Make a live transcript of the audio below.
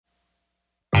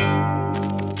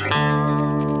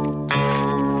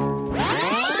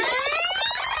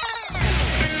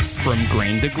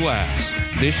Grain to Glass.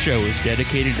 This show is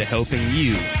dedicated to helping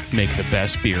you make the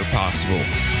best beer possible.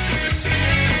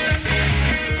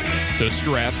 So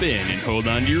strap in and hold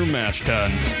on to your mash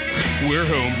tuns. We're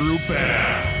Homebrew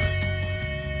Bound.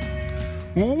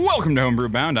 Welcome to Homebrew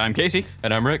Bound. I'm Casey.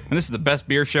 And I'm Rick. And this is the best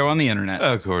beer show on the internet.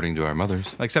 According to our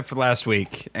mothers. Except for last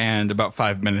week and about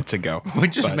 5 minutes ago. We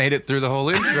just made it through the whole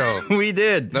intro. We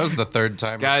did. That was the third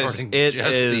time Guys, recording it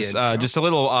just is the intro. just a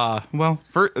little,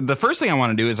 the first thing I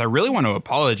want to do is I really want to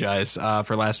apologize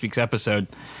for last week's episode.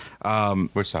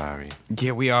 We're sorry.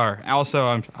 Yeah, we are.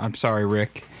 Also, I'm sorry,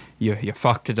 Rick. You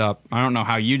fucked it up. I don't know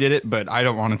how you did it, but I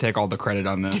don't want to take all the credit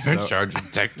on this. You're in charge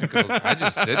of technicals. I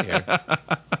just sit here.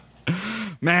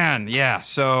 Man, yeah.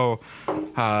 So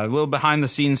a little behind the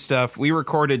scenes stuff. We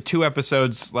recorded 2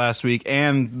 episodes last week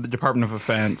and the Department of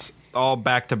Defense all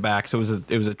back to back. So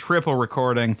it was a triple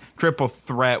recording, triple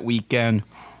threat weekend.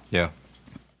 Yeah.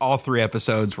 All 3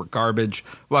 episodes were garbage.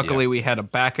 Luckily, we had a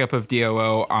backup of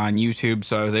DOO on YouTube,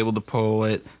 so I was able to pull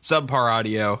it. Subpar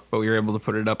audio, but we were able to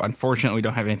put it up. Unfortunately, we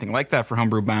don't have anything like that for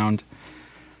Homebrew Bound.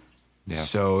 Yeah.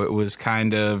 So it was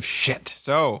kind of shit.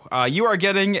 So you are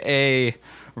getting a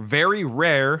very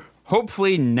rare,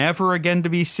 hopefully never again to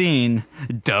be seen,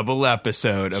 double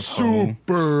episode of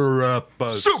Super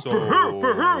episode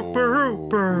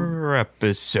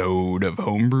of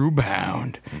Homebrew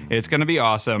Bound. It's going to be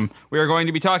awesome. We are going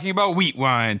to be talking about wheat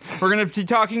wine. We're going to be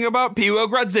talking about Piwo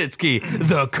Grodzicki,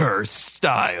 the cursed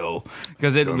style.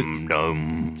 Because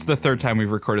it's the 3rd time we've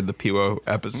recorded the Piwo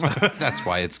episode. That's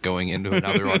why it's going into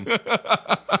another one.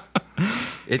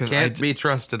 It can't be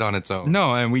trusted on its own.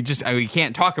 No, and we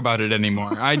can't talk about it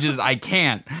anymore. I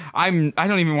can't. I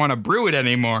don't even want to brew it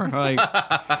anymore. Like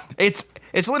it's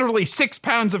literally 6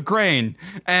 pounds of grain,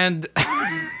 and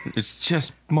It's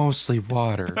just mostly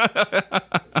water.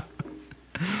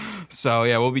 so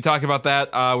yeah, we'll be talking about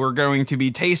that. We're going to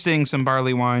be tasting some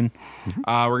barley wine.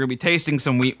 We're going to be tasting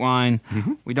some wheat wine.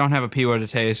 We don't have a Piwo to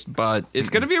taste, but it's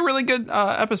going to be a really good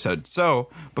episode. So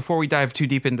before we dive too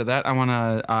deep into that, I want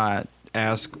to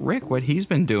ask Rick what he's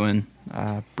been doing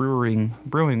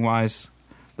brewing wise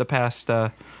the past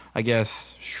I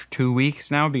guess 2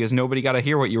 weeks now, because nobody got to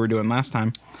hear what you were doing last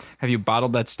time. Have you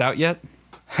bottled that stout yet?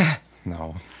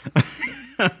 No.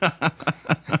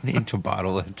 I need to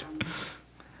bottle it.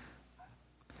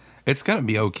 It's going to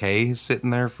be okay sitting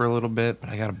there for a little bit, but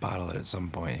I got to bottle it at some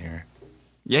point here.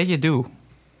 Yeah, you do.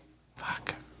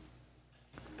 Fuck.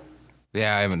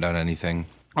 Yeah, I haven't done anything.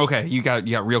 Okay, you got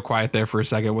real quiet there for a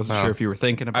second. Wasn't sure if you were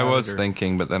thinking about it. I was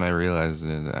thinking, but then I realized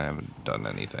that I haven't done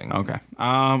anything. Okay.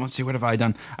 Let's see. What have I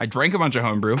done? I drank a bunch of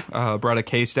homebrew. Brought a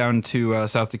case down to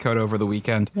South Dakota over the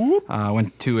weekend.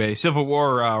 Went to a Civil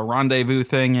War rendezvous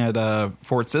thing at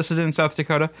Fort Sisseton, South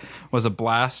Dakota. Was a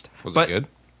blast. Was it good?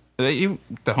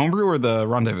 The homebrew or the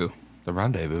rendezvous? The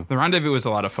rendezvous. The rendezvous was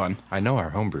a lot of fun. I know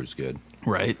our homebrew's good.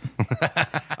 Right.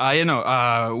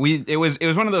 It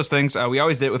was one of those things. We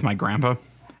always did it with my grandpa.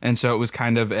 And so it was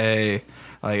kind of it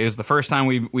was the first time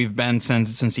we've been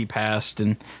since he passed,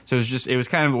 and so it was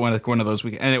kind of one of those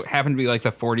weekends, and it happened to be like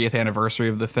the 40th anniversary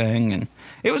of the thing, and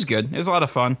it was good. It was a lot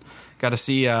of fun. Got to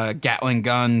see Gatling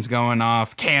guns going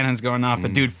off, cannons going off, a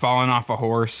dude falling off a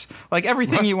horse, like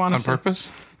everything you want to on see.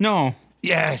 purpose? No.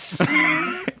 Yes.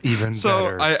 Even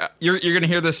So better. you're going to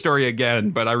hear this story again,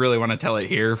 but I really want to tell it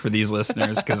here for these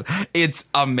listeners because it's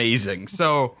amazing.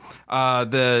 So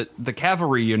the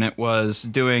cavalry unit was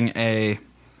doing a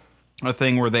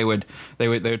thing where they would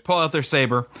pull out their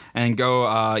saber and go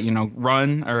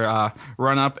run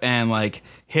up and like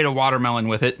hit a watermelon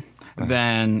with it,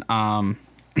 then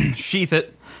sheath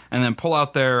it, and then pull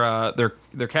out their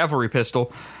cavalry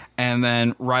pistol, and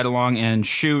then ride along and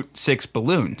shoot 6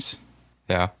 balloons.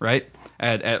 Yeah. Right?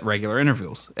 At regular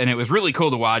intervals. And it was really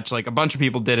cool to watch. Like, a bunch of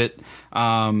people did it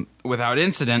without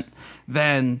incident.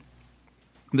 Then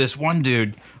this one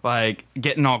dude, like,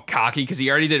 getting all cocky, because he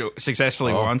already did it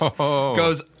successfully once,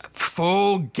 goes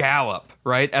full gallop,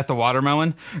 right, at the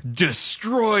watermelon,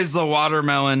 destroys the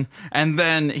watermelon, and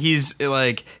then he's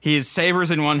sabers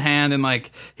in one hand, and,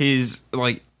 like, he's,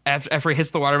 like, after he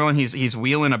hits the watermelon, he's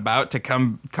wheeling about to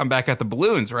come back at the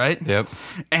balloons, right? Yep.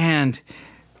 And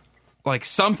like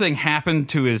something happened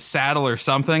to his saddle or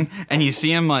something, and you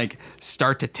see him like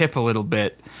start to tip a little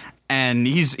bit, and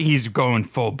he's going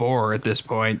full bore at this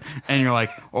point, and you're like,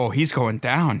 oh, he's going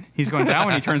down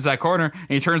when he turns that corner, and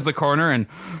he turns the corner, and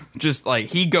just like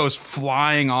he goes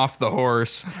flying off the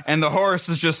horse, and the horse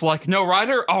is just like, no,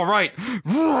 rider, all right.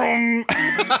 Vroom.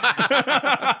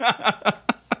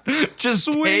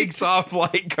 Just takes off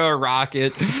like a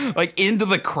rocket, like into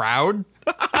the crowd.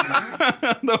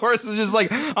 The horse is just like,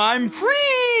 I'm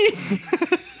free.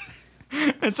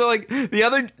 And so, like,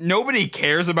 nobody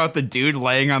cares about the dude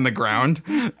laying on the ground.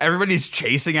 Everybody's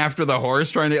chasing after the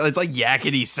horse, trying to, it's like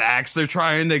yakety sax. They're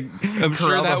trying to, I'm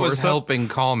sure that was helping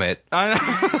calm it. I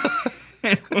know.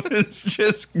 It was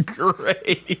just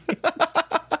great.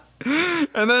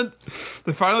 And then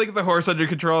they finally get the horse under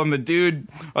control, and the dude,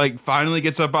 like, finally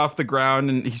gets up off the ground,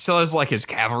 and he still has, like, his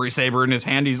cavalry saber in his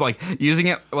hand. He's, like, using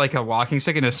it like a walking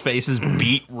stick, and his face is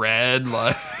beet red,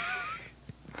 like...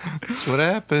 That's what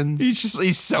happened.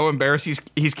 He's so embarrassed.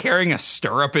 He's carrying a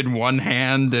stirrup in one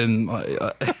hand, and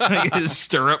his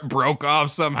stirrup broke off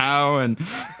somehow. And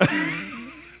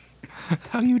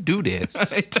how you do this?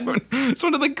 I don't. It's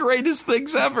one of the greatest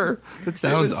things ever. It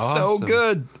sounds so awesome.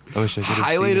 good. I wish I could have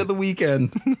Highlight seen of the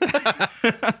weekend.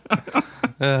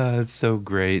 It's so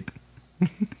great.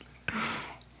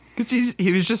 Because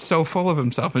he was just so full of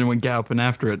himself and went galloping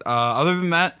after it. Other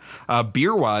than that,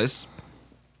 beer wise.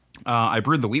 I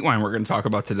brewed the wheat wine we're going to talk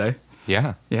about today.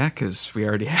 Yeah. Yeah, because we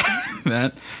already had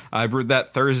that. I brewed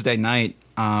that Thursday night.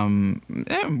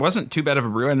 It wasn't too bad of a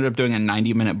brew. I ended up doing a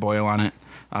 90-minute boil on it.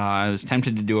 I was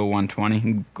tempted to do a 120.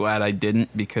 I'm glad I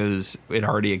didn't because it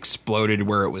already exploded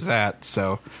where it was at.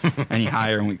 So any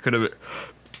higher, and we could have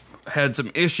had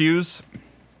some issues.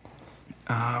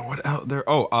 What else there?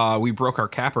 We broke our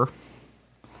capper.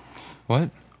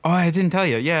 What? Oh, I didn't tell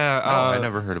you. Yeah. I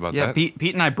never heard about that. Pete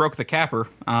and I broke the capper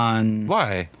on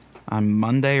Why? On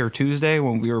Monday or Tuesday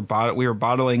when we were bottling. We were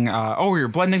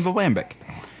blending the lambic.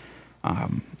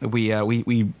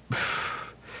 We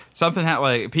something had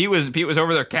like Pete was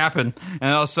over there capping,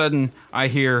 and all of a sudden I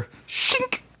hear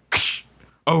shink.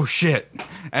 Oh shit!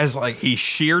 As like he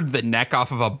sheared the neck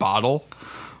off of a bottle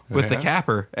with the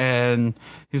capper, and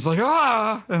he was like,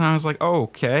 ah, and I was like, oh,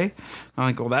 okay. I'm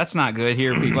like, well, that's not good.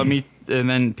 Here, Pete, let me. And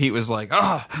then Pete was like,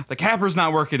 the capper's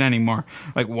not working anymore.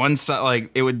 Like one side, like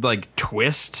it would like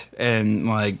twist and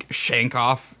like shank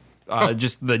off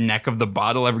just the neck of the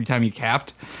bottle every time you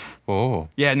capped. Oh,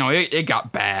 yeah, no, it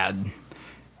got bad.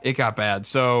 It got bad.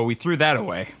 So we threw that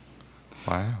away.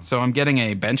 Wow. So I'm getting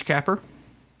a bench capper.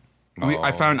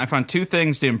 I found two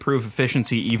things to improve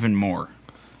efficiency even more.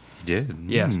 You did?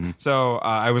 Yes. So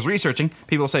I was researching.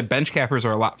 People say bench cappers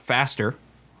are a lot faster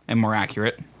and more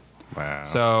accurate. Wow.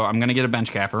 So I'm going to get a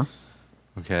bench capper.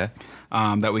 Okay.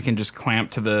 That we can just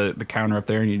clamp to the counter up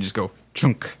there, and you just go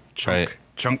chunk, chunk, right.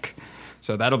 chunk.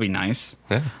 So that'll be nice.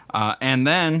 Yeah. And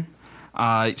then,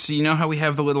 so you know how we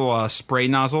have the little spray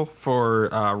nozzle for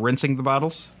rinsing the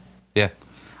bottles? Yeah.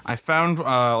 I found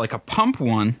like a pump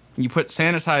one. You put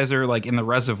sanitizer like in the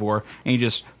reservoir, and you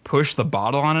just push the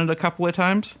bottle on it a couple of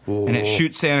times, and it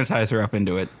shoots sanitizer up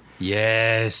into it.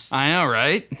 Yes. I know,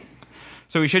 right?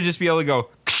 So we should just be able to go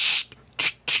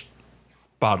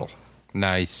bottle.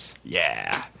 Nice.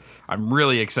 Yeah. I'm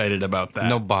really excited about that.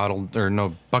 No bottle or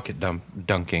no bucket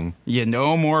dunking. Yeah,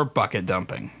 no more bucket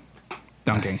dunking.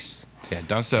 Nice. Yeah,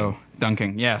 dunking. So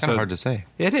dunking. Yeah, It's kind of hard to say.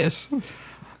 It is.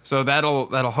 So that'll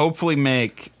hopefully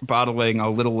make bottling a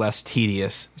little less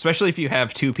tedious, especially if you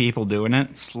have two people doing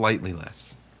it. Slightly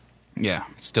less. Yeah.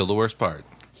 Still the worst part.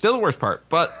 Still the worst part,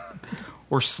 but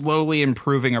we're slowly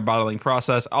improving our bottling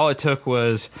process. All it took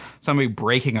was somebody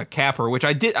breaking a capper, which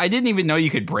I didn't even know you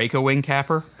could break a wing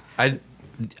capper. I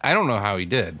don't know how he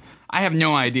did. I have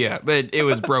no idea, but it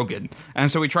was broken.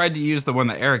 And so we tried to use the one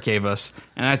that Eric gave us,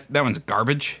 and that one's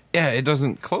garbage. Yeah, it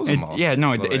doesn't close them all. Yeah,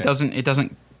 no, it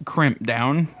doesn't crimp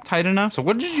down tight enough. So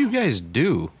what did you guys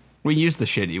do? We used the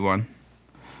shitty one.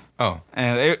 Oh.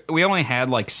 And we only had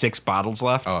like 6 bottles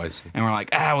left. Oh, I see. And we're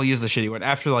like, we'll use the shitty one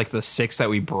after like the 6 that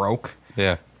we broke.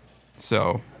 Yeah.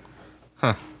 So.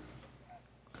 Huh.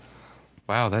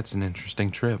 Wow, that's an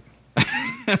interesting trip.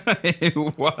 It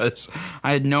was.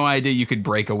 I had no idea you could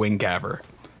break a wing capper.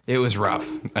 It was rough.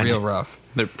 Real rough.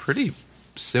 They're pretty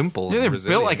simple. Yeah, they're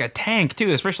resilient. built like a tank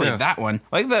too, especially that one.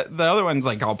 Like the other one's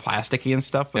like all plasticky and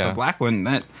stuff, but the black one,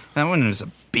 that one is a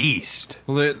beast.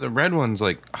 Well, the red one's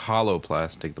like hollow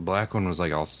plastic. The black one was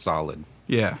like all solid.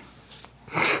 Yeah.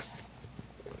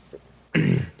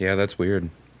 Yeah, that's weird.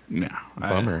 Yeah.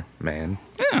 Bummer, man.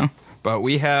 Yeah. But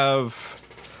we have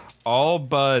all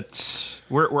but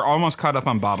we're almost caught up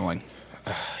on bottling.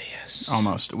 Yes.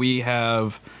 Almost. We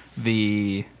have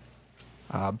the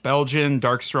Belgian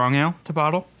dark strong ale to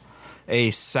bottle,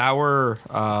 a sour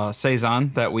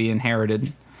saison that we inherited,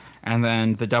 and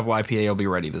then the double IPA will be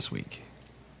ready this week.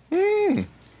 Then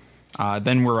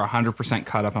we're 100%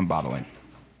 caught up on bottling.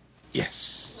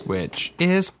 Yes. Which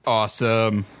is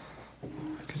awesome.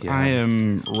 Because I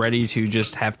am ready to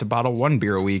just have to bottle 1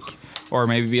 beer a week, or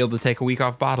maybe be able to take a week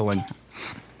off bottling.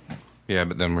 Yeah,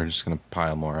 but then we're just going to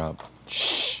pile more up.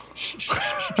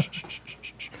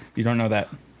 You don't know that.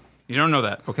 You don't know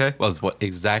that, okay? Well, it's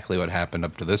exactly what happened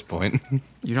up to this point.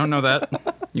 You don't know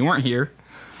that. You weren't here.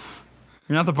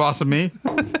 You're not the boss of me.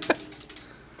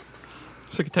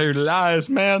 Sick and tired of lies,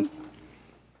 man.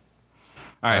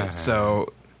 All right,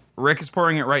 so Rick is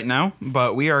pouring it right now,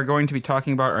 but we are going to be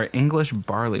talking about our English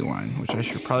barley wine, which I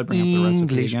should probably bring up the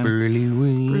recipe English again. barley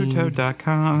wine.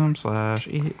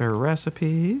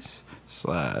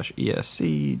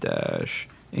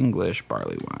 Brewtoad.com/recipes/ESC-English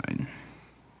barley wine.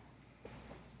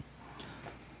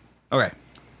 Okay,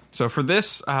 so for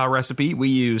this recipe, we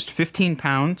used 15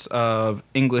 pounds of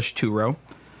English two-row.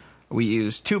 We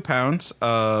used 2 pounds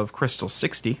of Crystal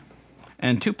 60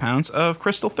 and 2 pounds of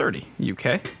Crystal 30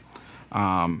 UK.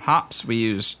 Hops, we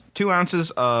used 2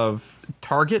 ounces of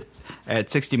Target at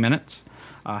 60 minutes,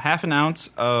 half an ounce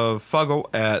of Fuggle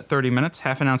at 30 minutes,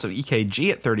 half an ounce of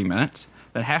EKG at 30 minutes,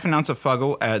 then half an ounce of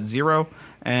Fuggle at 0,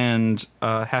 and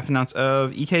half an ounce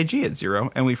of EKG at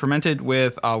 0. And we fermented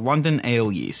with London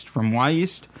ale yeast from Y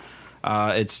Yeast.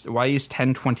 It's Y Yeast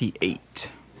 1028.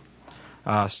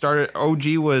 Started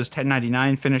OG was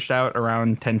 1099, finished out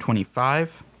around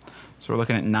 1025. So we're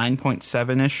looking at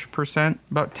 9.7-ish%,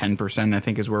 about 10%, I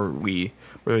think, is where the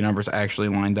numbers actually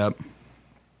lined up.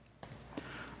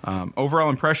 Overall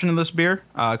impression of this beer,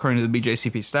 according to the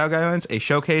BJCP style guidelines, a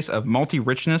showcase of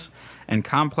multi-richness and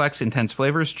complex, intense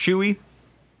flavors, chewy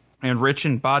and rich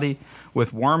in body,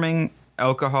 with warming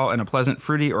alcohol and a pleasant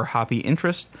fruity or hoppy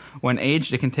interest. When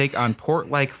aged, it can take on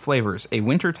port-like flavors, a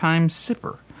wintertime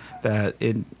sipper.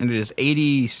 It is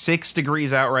 86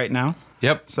 degrees out right now.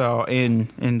 Yep. So in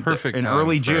Perfect time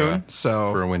early for June,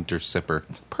 for a winter sipper.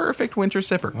 it's a perfect winter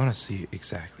sipper. I want to see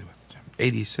exactly what the temperature.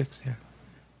 86, yeah.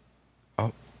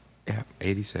 Oh, yeah,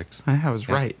 86. I was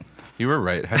right. You were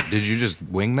right. Did you just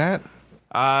wing that?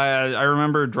 I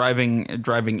remember driving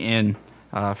in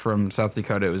from South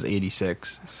Dakota. It was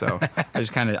 86. So I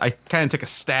kind of took a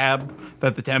stab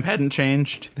that the temp hadn't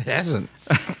changed. It hasn't,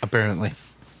 apparently.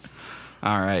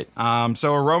 All right.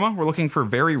 So aroma, we're looking for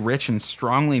very rich and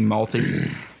strongly malty,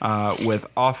 with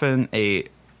often a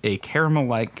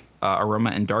caramel-like aroma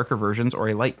in darker versions, or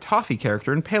a light toffee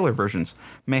character in paler versions.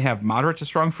 May have moderate to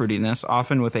strong fruitiness,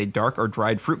 often with a dark or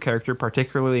dried fruit character,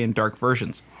 particularly in dark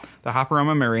versions. The hop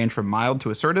aroma may range from mild to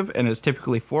assertive and is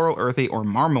typically floral, earthy, or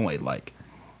marmalade-like.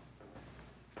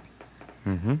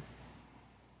 Mm-hmm.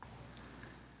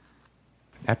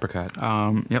 Apricot.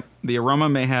 Yep. The aroma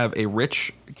may have a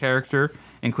rich character,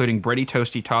 including bready,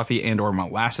 toasty, toffee, and or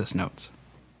molasses notes.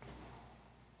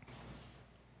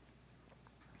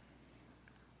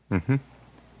 Mm-hmm.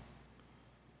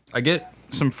 I get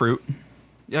some fruit.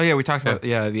 Oh, yeah, we talked about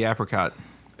the apricot.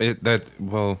 Yeah.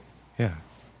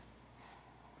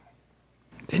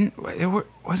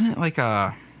 Wasn't it like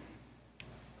a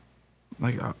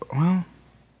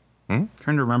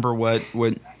trying to remember what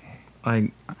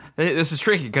like, this is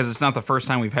tricky because it's not the first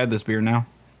time we've had this beer now.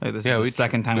 Like, this is the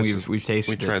second time we've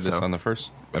tasted it. We tried this on the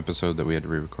first episode that we had to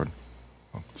re-record.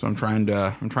 So I'm trying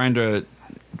to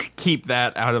keep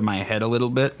that out of my head a little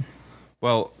bit.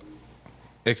 Well,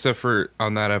 except for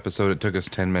on that episode, it took us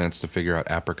 10 minutes to figure out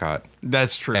apricot.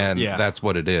 That's true. And that's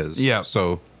what it is. Yeah.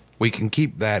 So we can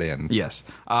keep that in. Yes.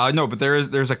 No, but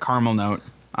there's a caramel note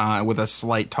with a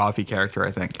slight toffee character,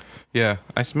 I think. Yeah,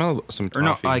 I smell some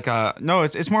toffee. Or no,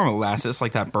 it's more molasses,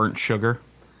 like that burnt sugar.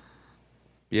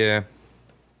 Yeah.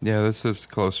 Yeah, this is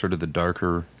closer to the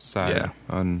darker side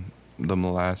on the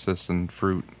molasses and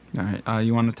fruit. All right.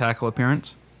 You want to tackle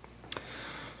appearance?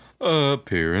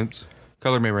 Appearance.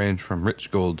 Color may range from rich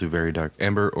gold to very dark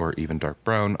amber or even dark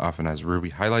brown, often has ruby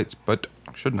highlights, but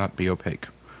should not be opaque.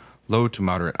 Low to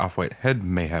moderate off-white head,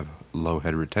 may have low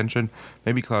head retention,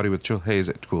 may be cloudy with chill haze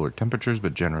at cooler temperatures,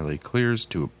 but generally clears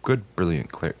to a good, brilliant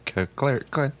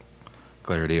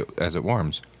clarity as it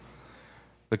warms.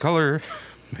 The color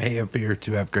may appear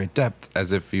to have great depth,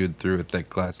 as if viewed through a thick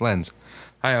glass lens.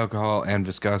 High alcohol and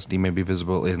viscosity may be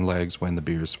visible in legs when the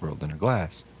beer is swirled in a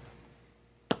glass.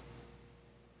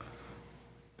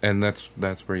 And that's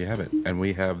where you have it. And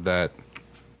we have that.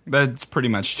 That's pretty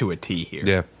much to a T here.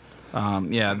 Yeah.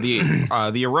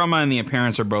 The aroma and the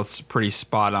appearance are both pretty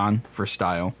spot on for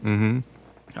style. Mm-hmm.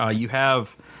 You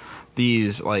have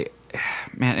these, like,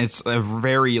 man, it's a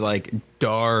very, like,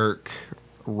 dark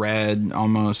red,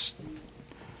 almost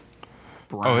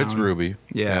brown. Oh, it's ruby.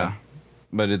 Yeah.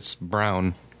 But it's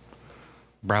brown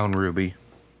ruby.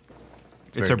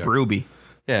 It's a ruby.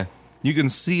 Yeah. You can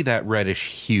see that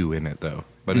reddish hue in it, though.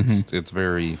 But it's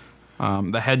very...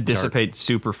 The head dissipates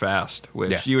super fast,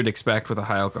 which you would expect with a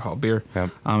high alcohol beer.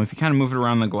 Yep. If you kind of move it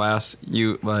around the glass,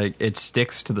 it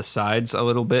sticks to the sides a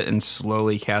little bit and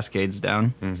slowly cascades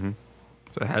down. Mm-hmm.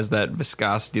 So it has that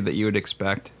viscosity that you would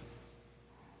expect.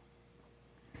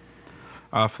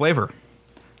 Flavor.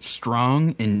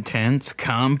 Strong, intense,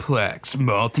 complex,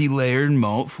 multi-layered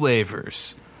malt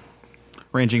flavors.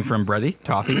 Ranging from bready,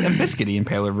 toffee, and biscuity in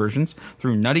paler versions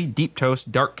through nutty, deep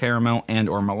toast, dark caramel, and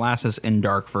or molasses in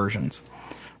dark versions.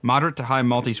 Moderate to high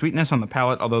malty sweetness on the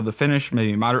palate, although the finish may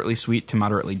be moderately sweet to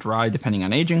moderately dry depending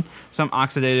on aging. Some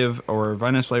oxidative or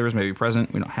vinous flavors may be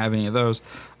present. We don't have any of those.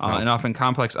 And often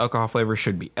complex alcohol flavors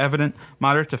should be evident.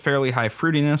 Moderate to fairly high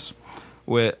fruitiness,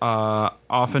 with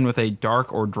often with a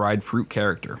dark or dried fruit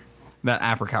character. That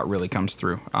apricot really comes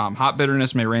through. Hop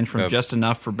bitterness may range from just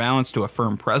enough for balance to a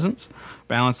firm presence.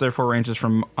 Balance, therefore, ranges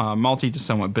from malty to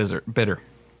somewhat bitter.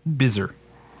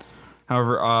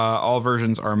 However, all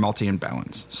versions are malty and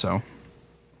balanced. So,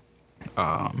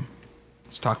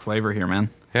 let's talk flavor here, man.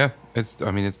 Yeah, it's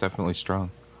definitely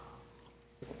strong.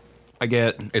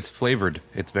 It's flavored.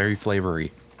 It's very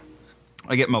flavory.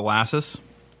 I get molasses,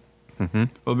 a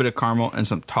little bit of caramel, and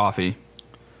some toffee.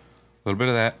 A little bit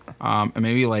of that. And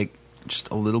maybe like just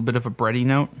a little bit of a bready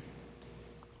note.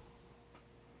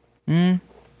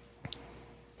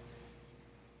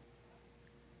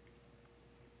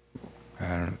 I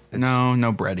don't know.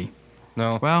 No bready.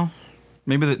 No. Well,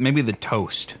 maybe the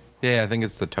toast. Yeah, I think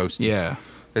it's the toast. Yeah.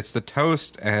 It's the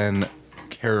toast and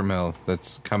caramel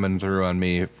that's coming through on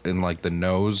me in like the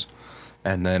nose,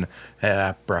 and then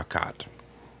apricot.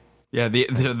 Yeah,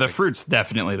 the fruit's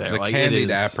definitely there. The like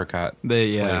candied apricot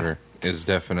flavor is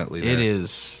definitely there. It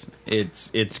is.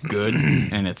 It's good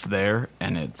and it's there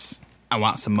and I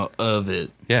want some more of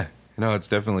it. Yeah, no, it's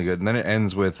definitely good. And then it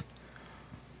ends with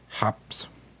hops.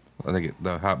 I think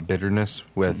the hop bitterness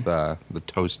with the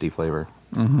toasty flavor.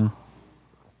 Mm-hmm.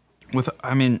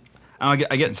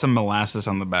 I get some molasses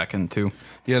on the back end too.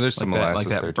 Yeah, there's some molasses like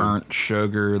that there burnt too.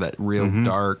 Sugar, that real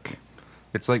dark.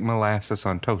 It's like molasses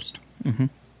on toast. Mm-hmm.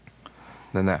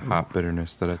 Then that hop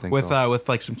bitterness that I think with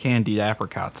like some candied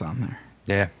apricots on there.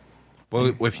 Yeah.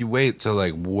 Well, if you wait till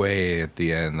like way at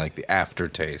the end, like the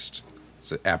aftertaste,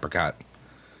 it's apricot,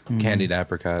 candied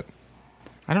apricot.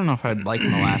 I don't know if I'd like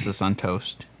molasses on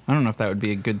toast. I don't know if that would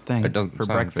be a good thing It doesn't for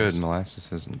sound breakfast. good. Molasses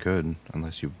isn't good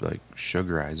unless you like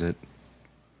sugarize it,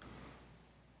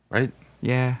 right?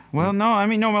 Yeah. Well, no,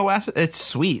 no molasses. It's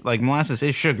sweet. Like molasses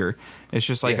is sugar. It's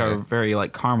just like a very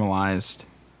like caramelized.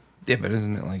 Yeah, but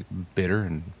isn't it like bitter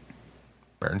and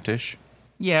burntish?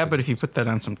 Yeah, but if you put that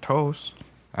on some toast,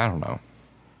 I don't know.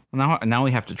 Now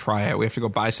we have to try it. We have to go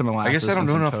buy some molasses. I guess I don't and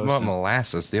know some enough toast about and-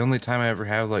 molasses. The only time I ever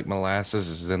have like molasses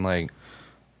is in like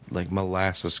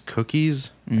molasses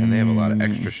cookies, and they have a lot of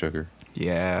extra sugar.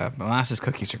 Yeah, molasses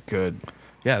cookies are good.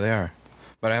 Yeah, they are.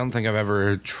 But I don't think I've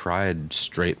ever tried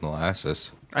straight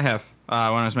molasses. I have when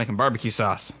I was making barbecue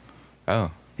sauce.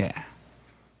 Oh, Yeah.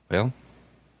 well.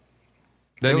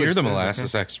 Then It you're was- the it was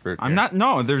molasses okay. expert. I'm here. not.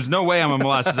 No, there's no way I'm a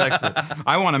molasses expert.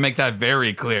 I want to make that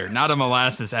very clear. Not a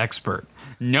molasses expert.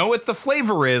 Know what the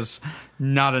flavor is.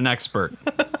 Not an expert.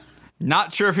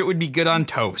 Not sure if it would be good on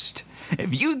toast.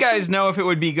 If you guys know if it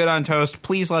would be good on toast,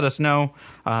 please let us know.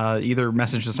 Either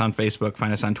message us on Facebook,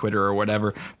 find us on Twitter, or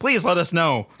whatever. Please let us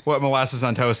know what molasses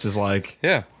on toast is like,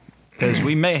 Yeah. because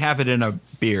we may have it in a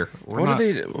beer. What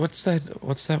do they? What's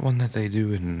that one that they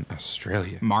do in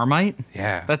Australia? Marmite?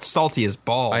 Yeah. That's salty as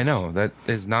balls. I know that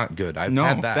is not good. I've No,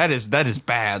 had that. that is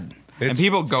bad. And It's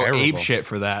people go terrible. ape shit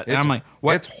for that. And It's- I'm like,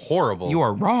 what? It's horrible. You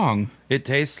are wrong. It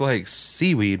tastes like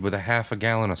seaweed with a half a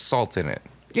gallon of salt in it.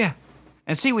 Yeah.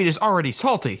 And seaweed is already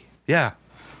salty. Yeah.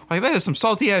 Like that is some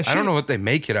salty ass shit. I don't know what they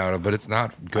make it out of, but it's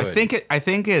not good. I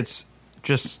think it's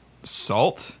just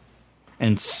salt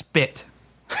and spit.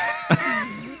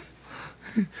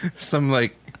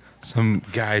 some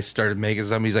guy started making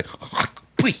something. He's like,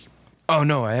 "Pwee." Oh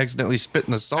no! I accidentally spit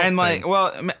in the salt. And like, thing.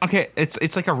 well, okay,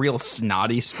 it's like a real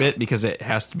snotty spit because it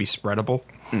has to be spreadable.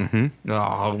 Mm-hmm.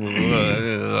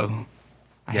 Oh,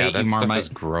 I yeah, hate that you, stuff Marmite. is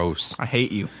gross. I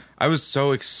hate you. I was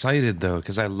so excited though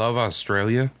because I love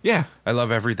Australia. Yeah. I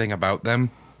love everything about them.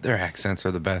 Their accents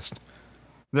are the best.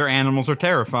 Their animals are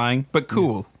terrifying, but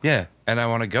cool. Yeah, and I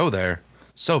want to go there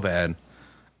so bad.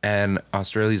 And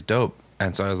Australia's dope.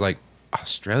 And so I was like,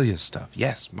 Australia stuff,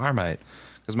 yes, Marmite.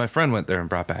 Because my friend went there and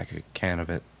brought back a can of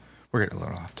it. We're getting a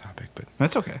little off topic, but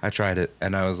That's okay. I tried it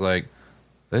and I was like,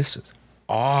 this is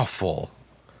awful.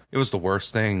 It was the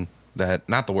worst thing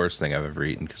not the worst thing I've ever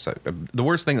eaten. The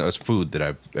worst thing that was food that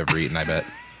I've ever eaten, I bet.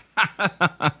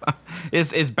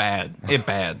 It's bad. It's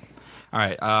bad. All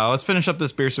right, let's finish up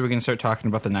this beer so we can start talking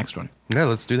about the next one. Yeah,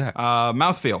 let's do that.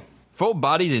 Mouthfeel.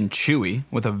 Full-bodied and chewy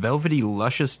with a velvety,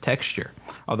 luscious texture.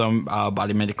 Although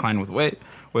body may decline with weight.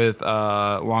 With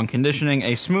long conditioning,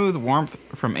 a smooth warmth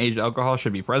from aged alcohol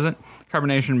should be present.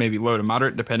 Carbonation may be low to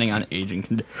moderate depending on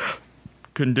aging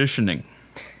conditioning.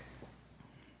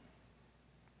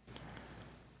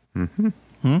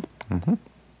 What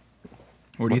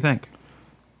do you think?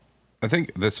 I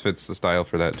think this fits the style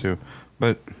for that too,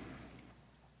 but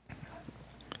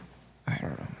I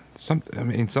don't know.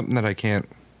 Something that I can't.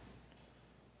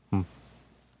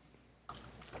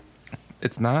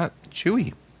 It's not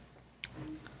chewy.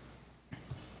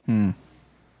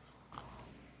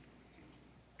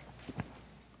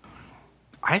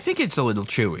 I think it's a little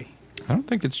chewy. I don't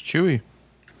think it's chewy.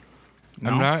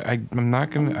 No? I'm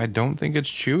not gonna. I don't think it's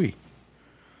chewy.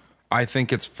 I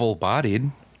think it's full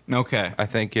bodied. Okay. I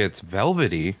think it's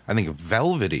velvety. I think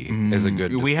velvety is a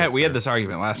good. We had descriptor. this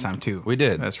argument last time too. We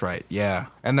did. That's right. Yeah.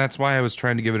 And that's why I was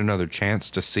trying to give it another chance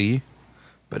to see,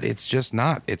 but it's just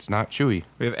not. It's not chewy.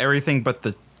 We have everything but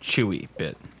the chewy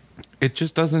bit. It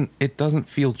just doesn't. It doesn't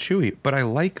feel chewy. But I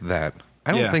like that.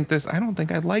 I don't Yeah. think this. I don't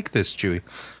think I like this chewy.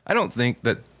 I don't think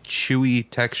that chewy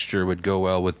texture would go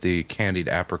well with the candied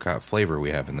apricot flavor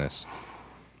we have in this.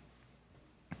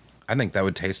 I think that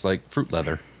would taste like fruit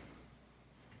leather.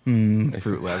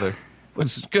 Fruit leather.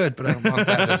 Which is good, but I don't want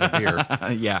that as a beer.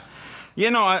 Yeah. Yeah,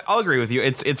 no, I'll agree with you.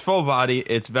 It's full body,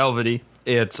 it's velvety,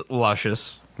 it's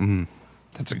luscious,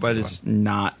 That's a good but one. it's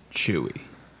not chewy.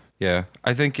 Yeah,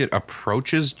 I think it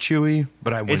approaches chewy,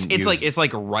 but I wouldn't. It's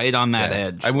like right on that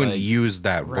edge. I wouldn't like- use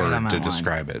that right on word that to line.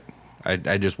 describe it.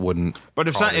 I just wouldn't. But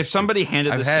if call it if somebody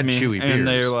handed I've this had to me chewy and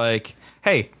they're beers. like,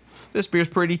 "Hey, this beer's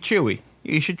pretty chewy.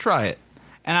 You should try it,"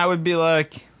 and I would be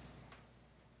like,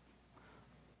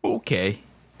 "Okay."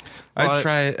 I'd But-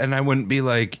 try it, and I wouldn't be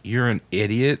like, "You're an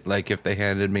idiot." Like if they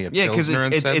handed me a Yeah, because pilsner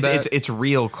and said that, it's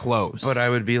real close. but I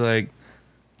would be like,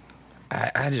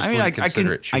 I just wouldn't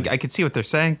consider it chewy. I could see what they're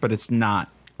saying, but it's not.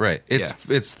 Right. It's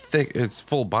thick. It's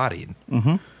full bodied,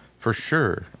 for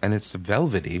sure, and it's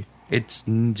velvety. It's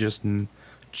just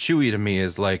chewy to me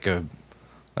is like a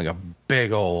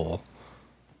big ol'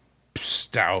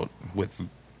 stout with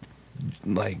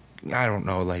like I don't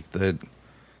know like the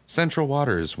Central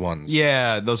Waters ones.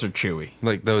 Yeah, those are chewy.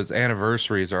 Like those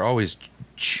anniversaries are always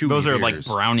chewy. Those are like beers.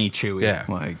 brownie chewy. Yeah.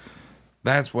 Like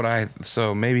That's what I.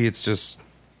 So maybe it's just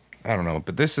I don't know,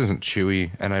 but this isn't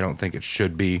chewy, and I don't think it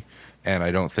should be, and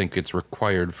I don't think it's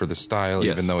required for the style,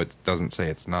 Yes. even though it doesn't say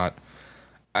it's not.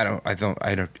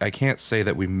 I can't say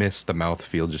that we missed the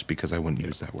mouthfeel just because I wouldn't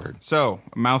use that word. so,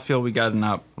 mouthfeel we got an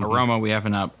up, aroma we have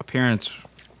an up, appearance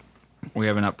we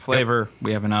have an up, flavor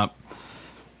we have an up.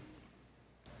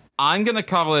 I'm gonna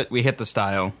call it we hit the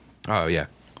style. Oh yeah,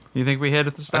 You think we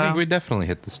hit the style? I think we definitely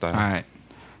hit the style. All right,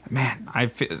 man.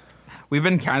 We've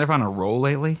been kind of on a roll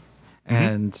lately,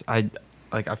 and I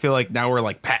feel like now we're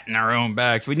like patting our own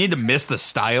backs. We need to miss the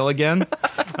style again,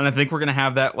 and I think we're gonna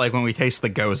have that like when we taste the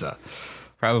Goza.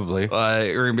 Probably.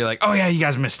 We're gonna be like, oh yeah, you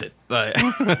guys missed it. Like,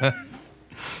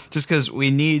 just because we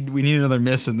need another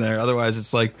miss in there. Otherwise,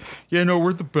 it's like, yeah, no,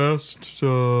 we're the best.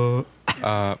 So,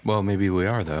 Well, maybe we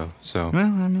are though. So well,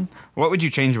 I mean, what would you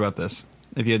change about this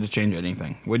if you had to change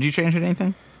anything? Would you change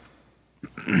anything?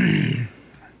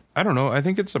 I don't know. I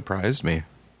think it surprised me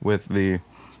with the.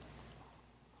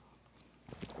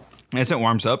 As it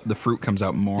warms up, the fruit comes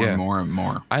out more Yeah. and more and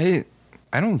more. I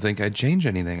don't think I'd change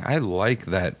anything. I like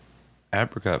that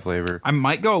apricot flavor. I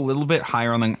might go a little bit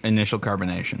higher on the initial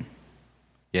carbonation.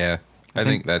 Yeah, I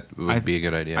think that would be a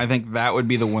good idea. I think that would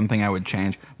be the one thing I would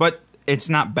change. But it's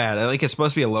not bad. Like, it's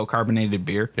supposed to be a low carbonated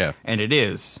beer. Yeah. And it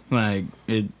is. Like,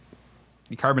 the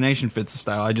carbonation fits the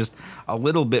style. I just, a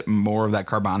little bit more of that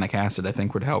carbonic acid, I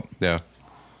think, would help. Yeah.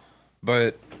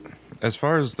 But as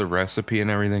far as the recipe and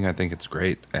everything, I think it's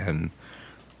great. And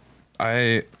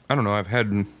I don't know, I've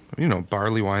had,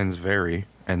 barley wines vary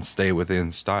and stay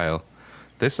within style.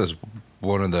 This is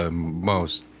one of the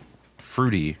most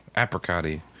fruity,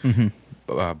 apricot-y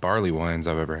barley wines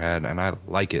I've ever had, and I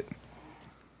like it.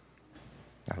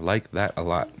 I like that a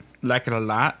lot. Like it a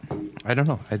lot. I don't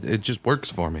know. It just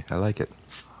works for me. I like it.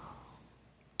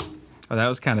 Oh, that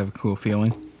was kind of a cool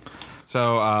feeling.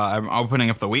 So I'm opening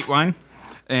up the wheat wine,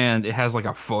 and it has like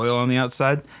a foil on the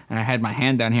outside. And I had my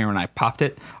hand down here when I popped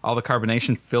it. All the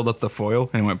carbonation filled up the foil,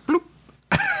 and it went bloop.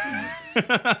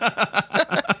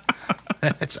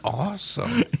 That's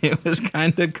awesome. It was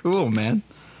kind of cool, man.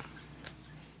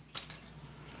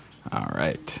 All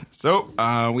right.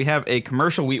 So we have a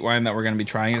commercial wheat wine that we're going to be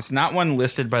trying. It's not one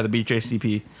listed by the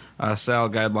BJCP style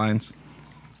guidelines,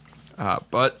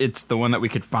 but it's the one that we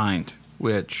could find,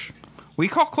 which we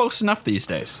call close enough these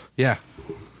days. Yeah.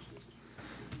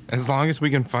 As long as we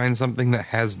can find something that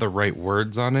has the right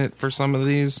words on it for some of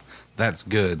these, that's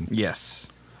good. Yes.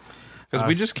 Because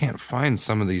we just can't find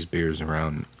some of these beers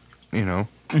around,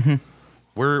 Mm-hmm.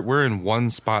 We're in one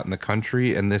spot in the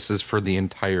country, and this is for the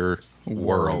entire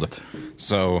world.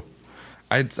 So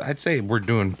I'd say we're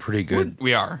doing pretty good.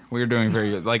 We are. We're doing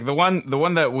very good. Like the one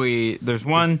that there's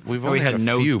one We've that only we had had a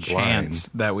no few chance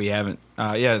blind. that we haven't.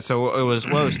 Yeah, so it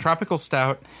was tropical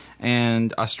stout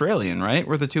and Australian, right?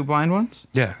 Were the two blind ones?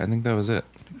 Yeah, I think that was it.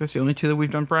 I think that's the only two that we've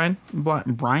done blind.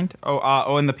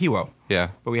 Oh, and the Piwo. Yeah.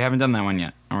 But we haven't done that one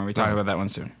yet. Or we'll be talking No. about that one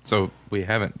soon. So we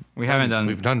haven't. We haven't done.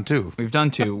 We've done 2. We've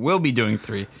done 2. We'll be doing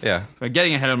 3. Yeah. But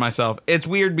getting ahead of myself. It's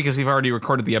weird because we've already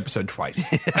recorded the episode twice.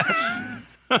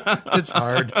 It's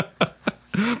hard.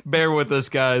 Bear with us,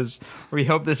 guys. We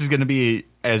hope this is going to be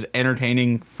as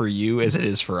entertaining for you as it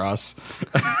is for us.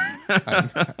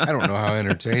 I don't know how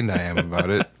entertained I am about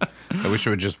it. I wish it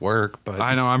would just work, but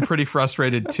I know I'm pretty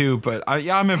frustrated too, but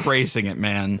I'm embracing it,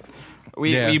 man.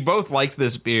 We both liked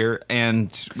this beer, and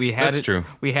we had That's it. true.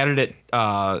 We had it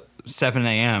at 7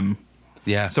 a.m.,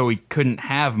 yeah. so we couldn't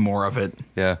have more of it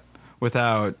yeah.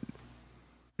 without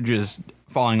just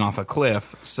falling off a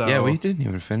cliff. So Yeah, we didn't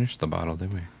even finish the bottle,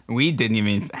 did we? we didn't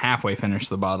even halfway finish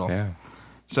the bottle. Yeah.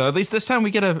 So at least this time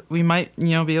we might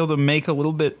be able to make a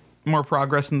little bit more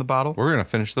progress in the bottle. We're going to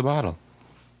finish the bottle.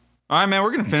 All right, man,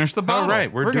 we're going to finish the bottle. All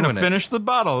right, we're going doing to it. finish the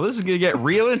bottle. This is going to get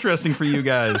real interesting for you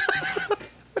guys.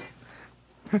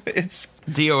 It's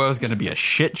DOO is going to be a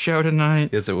shit show tonight.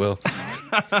 Yes, it will. This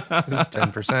is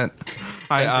 10%.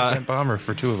 10% bomber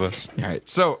for 2 of us. All right,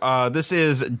 so this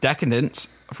is Decadence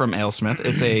from AleSmith.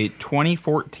 It's a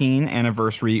 2014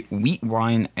 anniversary wheat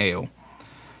wine ale.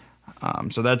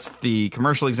 So that's the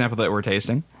commercial example that we're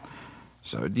tasting.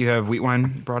 So do you have wheat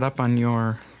wine brought up on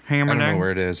your hammer I don't there? know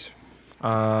where it is.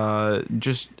 I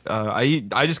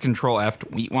just control F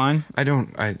wheat wine.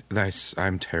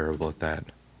 I'm terrible at that.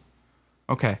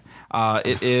 Okay.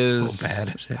 It is So bad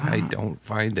at it. I don't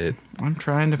find it. I'm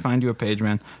trying to find you a page,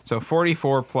 man. So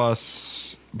 44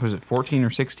 plus, was it 14 or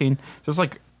 16? So it's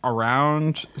like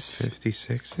around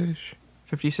 56-ish?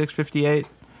 56, 58.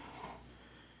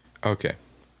 Okay.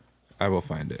 I will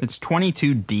find it. It's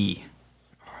 22D.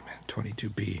 Oh, I'm at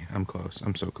 22B. I'm close.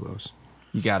 I'm so close.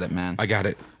 You got it, man. I got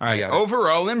it. All right, I got it.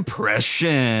 overall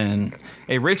impression.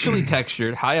 A richly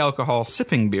textured, high-alcohol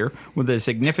sipping beer with a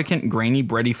significant grainy,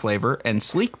 bready flavor and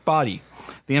sleek body.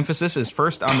 The emphasis is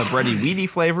first on the bready, weedy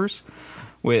flavors,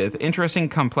 with interesting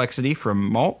complexity from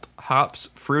malt, hops,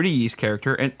 fruity yeast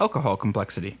character, and alcohol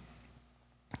complexity.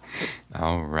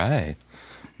 All right.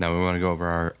 Now we want to go over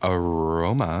our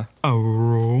aroma.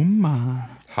 Aroma.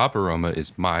 Hop aroma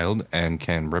is mild and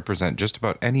can represent just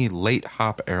about any late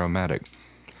hop aromatic.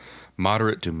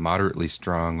 Moderate to moderately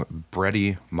strong,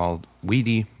 bready,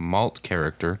 weedy malt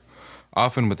character,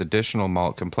 often with additional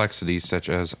malt complexities such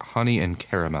as honey and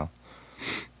caramel.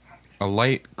 A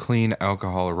light, clean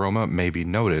alcohol aroma may be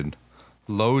noted.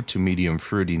 Low to medium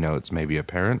fruity notes may be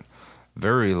apparent.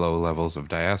 Very low levels of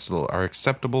diacetyl are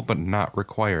acceptable but not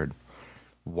required.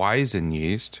 Weizen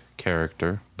yeast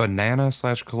character,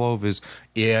 banana/clove is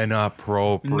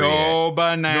inappropriate. No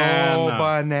banana. No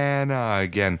banana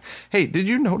again. Hey, did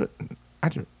you notice?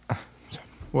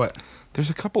 What?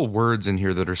 There's a couple words in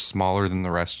here that are smaller than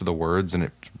the rest of the words, and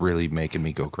it's really making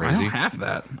me go I crazy. don't have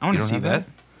that. I want You to don't see have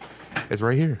that. It's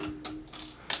right here.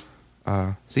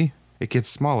 See, it gets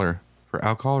smaller. For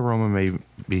alcohol aroma may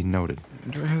be noted.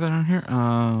 Do I have that on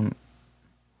here?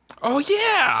 Oh,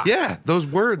 yeah. Yeah, those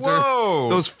words Whoa. are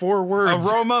those 4 words.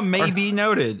 Aroma may be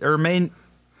noted. Or may.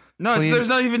 No, Clean- there's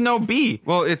not even no B.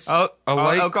 Well, it's a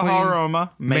light alcohol clean-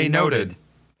 aroma may noted.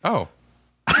 Oh.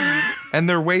 And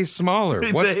they're way smaller.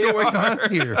 What's They going are.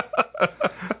 on here?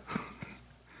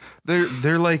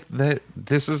 They're like that.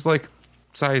 This is like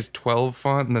size 12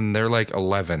 font, and then they're like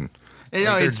 11. You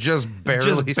know, Like, they're it's just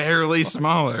barely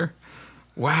smaller.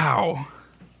 Wow.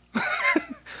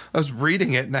 I was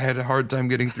reading it, and I had a hard time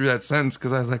getting through that sentence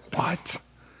because I was like, "What?"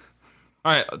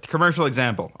 All right, commercial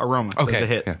example. Aroma. Okay, There's a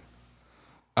hit.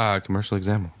 Yeah. Commercial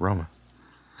example. Roma.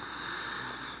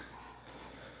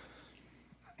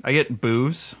 I get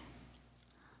booze.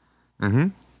 Mm-hmm.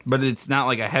 But it's not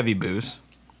like a heavy booze.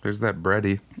 There's that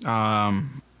bready. I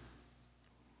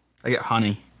get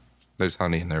honey. There's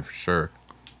honey in there for sure.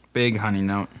 Big honey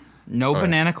note. No right.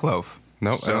 banana clove.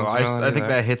 Nope, So I don't smell any I of think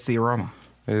that. that hits the aroma.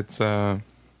 It's I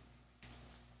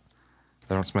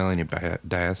don't smell any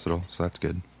diacetyl, so that's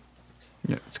good.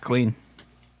 Yeah, it's clean.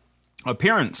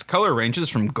 Appearance. Color ranges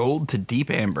from gold to deep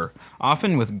amber,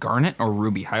 often with garnet or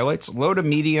ruby highlights. Low to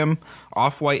medium,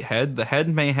 off-white head. The head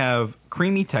may have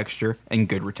creamy texture and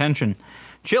good retention.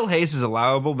 Chill haze is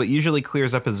allowable, but usually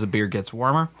clears up as the beer gets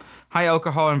warmer. High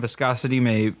alcohol and viscosity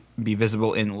may be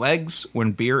visible in legs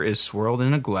when beer is swirled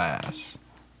in a glass.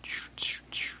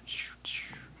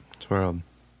 Swirled.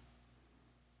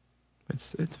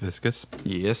 It's viscous.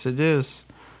 Yes, it is.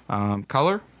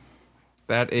 Color.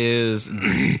 That is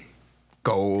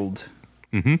gold.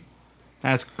 Mm-hmm.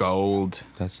 That's gold.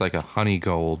 That's like a honey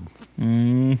gold.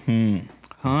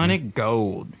 Honey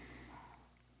gold.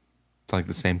 It's like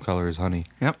the same color as honey.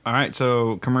 Yep. All right.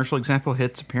 So commercial example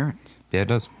hits appearance. Yeah, it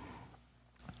does.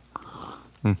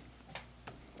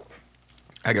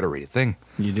 I gotta read a thing.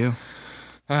 You do.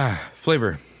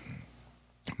 Flavor.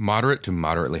 Moderate to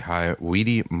moderately high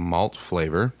weedy malt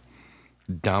flavor.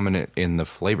 Dominant in the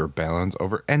flavor balance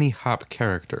over any hop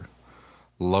character.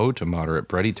 Low to moderate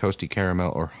bready, toasty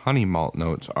caramel or honey malt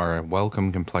notes are a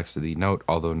welcome complexity note,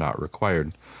 although not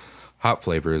required. Hop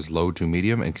flavor is low to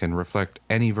medium and can reflect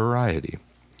any variety.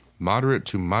 Moderate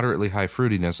to moderately high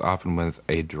fruitiness, often with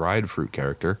a dried fruit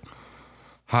character.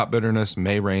 Hop bitterness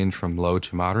may range from low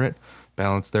to moderate.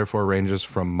 Balance therefore ranges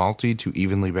from malty to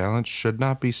evenly balanced. Should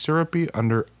not be syrupy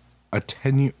under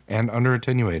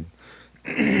attenuated.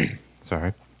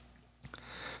 Sorry.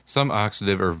 Some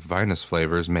oxidative or vinous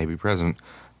flavors may be present,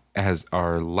 as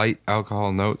are light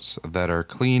alcohol notes that are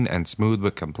clean and smooth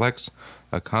but complex.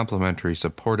 A complementary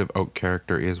supportive oak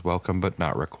character is welcome but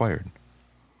not required.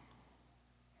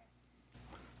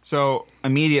 So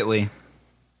immediately,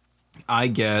 I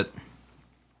get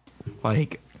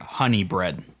like honey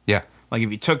bread. Yeah, Like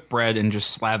if you took bread and just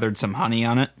slathered some honey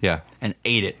on it, yeah. and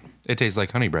ate it. It tastes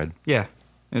like honey bread. Yeah,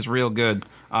 it's real good.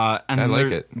 And I like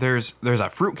it. There's a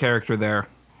fruit character there.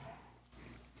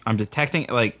 I'm detecting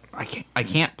like I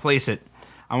can't place it.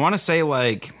 I want to say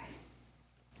like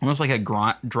almost like a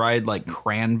dried like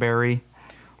cranberry,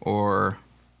 or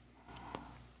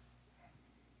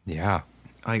Yeah.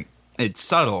 like it's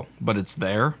subtle, but it's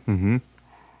there. Mm-hmm.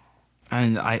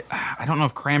 And I don't know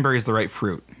if cranberry is the right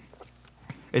fruit.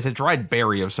 It's a dried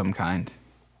berry of some kind.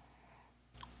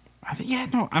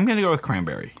 I'm gonna go with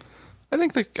cranberry, I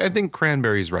think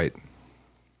cranberry's right.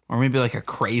 or maybe like a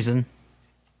craisin.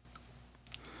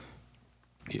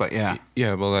 But yeah,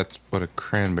 Yeah, well, that's what a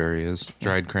cranberry is.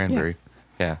 Dried cranberry.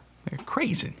 Yeah. a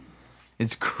craisin.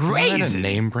 It's Is that a crazy.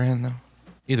 name brand, though?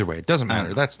 Either way, it doesn't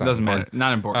matter. That's not doesn't important. matter.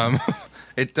 Not important.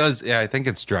 It does. Yeah, I think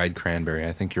it's dried cranberry.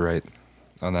 I think you're right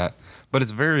on that. But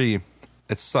it's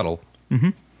subtle. Mm-hmm.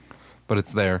 But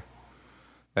it's there.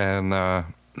 And, yeah,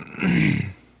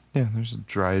 there's a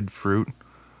dried fruit.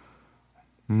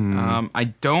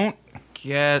 I don't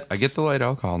get. I get the light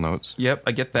alcohol notes. Yep,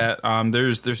 I get that.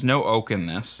 There's no oak in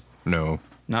this. No.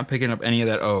 Not picking up any of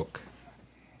that oak.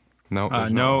 No.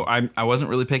 there's No, I wasn't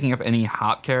really picking up any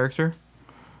hop character.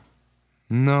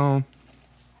 No.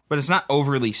 But it's not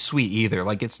overly sweet either.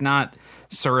 Like it's not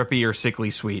syrupy or sickly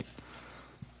sweet.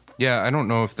 Yeah, I don't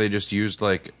know if they just used,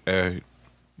 like, a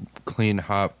clean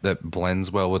hop that blends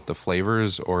well with the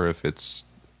flavors or if it's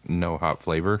no hop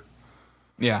flavor.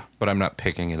 Yeah. But I'm not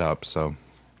picking it up, so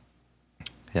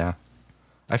yeah.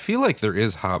 I feel like there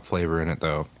is hop flavor in it,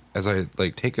 though. As I,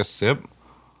 like, take a sip.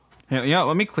 Yeah,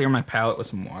 let me clear my palate with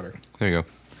some water. There you go.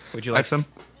 Would you like some?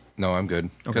 No, I'm good.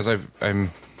 Because I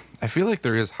feel like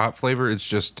there is hop flavor. It's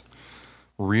just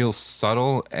real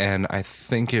subtle, and I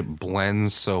think it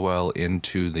blends so well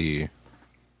into the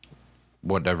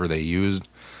whatever they used.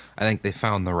 I think they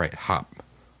found the right hop.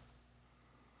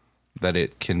 That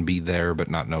it can be there, but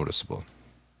not noticeable.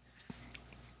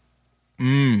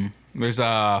 There's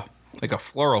like a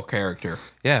floral character.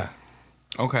 Yeah.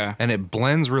 Okay. And it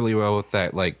blends really well with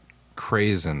that, like,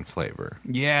 craisin flavor.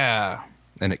 Yeah.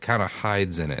 And it kind of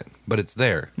hides in it, but it's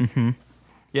there.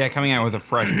 Yeah, coming out with a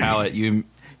fresh palate, you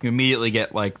immediately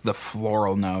get like the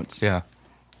floral notes. Yeah.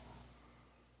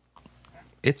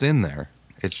 It's in there.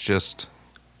 It's just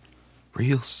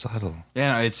real subtle.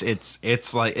 Yeah,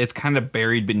 it's like it's kind of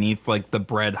buried beneath like the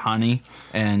bread honey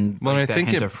and Well, like I that think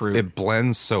hint of fruit. it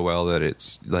blends so well that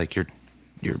it's like your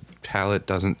palate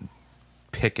doesn't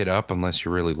pick it up unless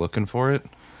you're really looking for it,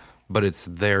 but it's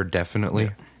there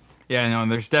definitely. Yeah, no,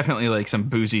 there's definitely like some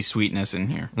boozy sweetness in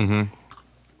here.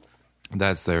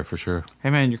 That's there for sure. Hey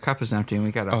man, your cup is empty and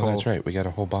we got a Oh, whole. that's right. We got a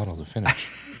whole bottle to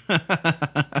finish.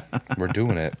 We're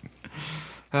doing it.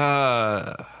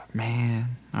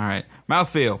 Man. All right.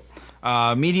 Mouthfeel.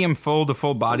 Medium full to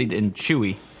full bodied and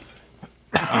chewy.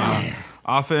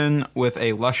 Often with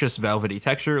a luscious velvety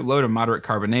texture, low to moderate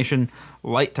carbonation,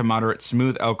 light to moderate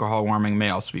smooth alcohol warming may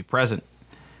also be present.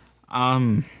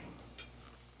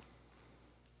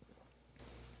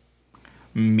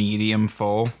 Medium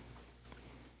full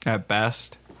at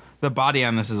best. The body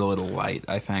on this is a little light,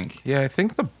 I think. Yeah, I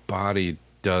think the body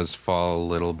does fall a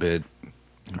little bit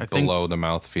below the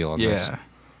mouthfeel on this.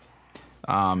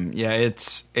 Yeah,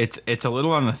 it's a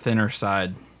little on the thinner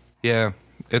side. Yeah,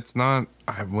 it's not.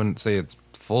 I wouldn't say it's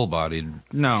full bodied.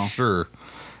 No. Sure.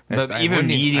 But I even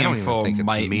wouldn't I medium don't even full think it's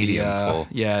might medium be. full.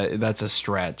 Yeah, that's a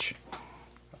stretch.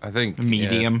 I think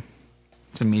Medium.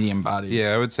 It's a medium body.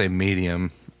 Yeah, I would say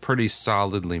medium. Pretty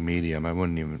solidly medium. I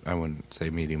wouldn't say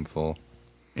medium full.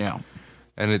 Yeah.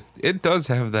 And it does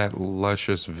have that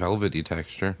luscious velvety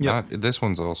texture. Yep. This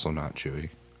one's also not chewy.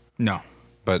 No.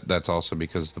 But that's also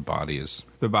because the body is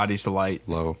The body's light.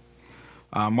 low.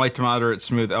 Light to moderate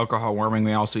smooth alcohol warming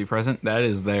may also be present. That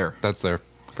is there. That's there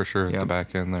for sure at Yep. the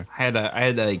back end there. I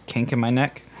had a kink in my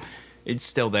neck. It's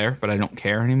still there, but I don't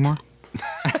care anymore.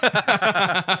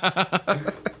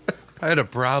 I had a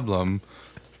problem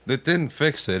that didn't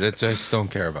fix it. It just don't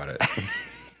care about it.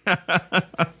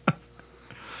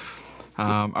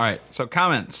 All right, so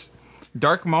comments.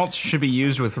 Dark malts should be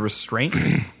used with restraint.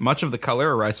 Much of the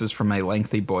color arises from a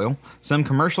lengthy boil. Some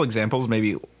commercial examples may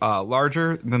be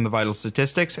larger than the vital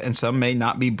statistics, and some may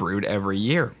not be brewed every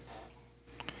year.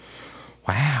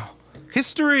 Wow.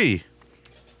 History.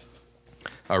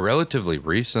 A relatively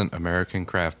recent American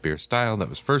craft beer style that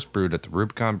was first brewed at the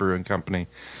Rubicon Brewing Company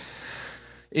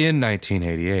in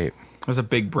 1988. That was a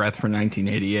big breath for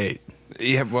 1988.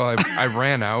 Yeah, well, I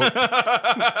ran out.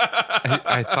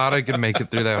 I thought I could make it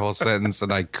through that whole sentence,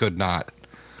 and I could not.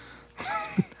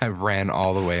 I ran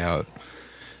all the way out.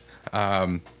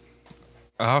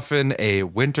 Often a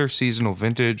winter seasonal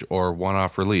vintage or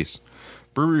one-off release.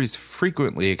 Breweries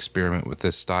frequently experiment with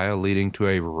this style, leading to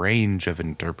a range of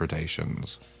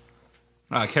interpretations.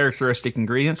 Characteristic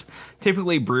ingredients.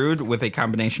 Typically brewed with a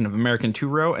combination of American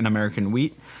two-row and American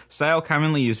wheat. Style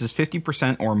commonly uses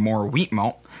 50% or more wheat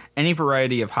malt. Any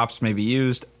variety of hops may be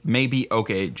used. May be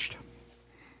oak-aged.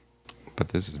 But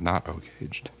this is not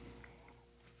oak-aged.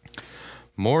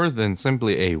 More than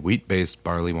simply a wheat-based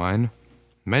barley wine,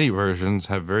 many versions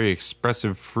have very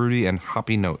expressive fruity and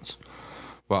hoppy notes,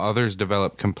 while others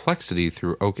develop complexity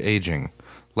through oak aging.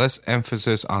 Less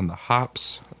emphasis on the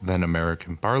hops than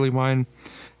American barley wine,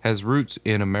 has roots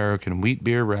in American wheat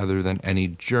beer rather than any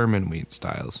German wheat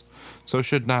styles, so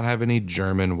should not have any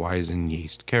German Weizen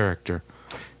yeast character.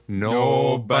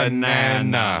 No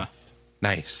banana.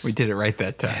 Nice. We did it right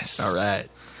that time. Yes. All right.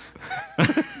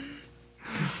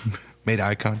 Made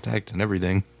eye contact and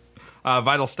everything.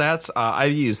 Vital stats,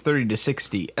 I've used 30 to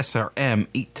 60, SRM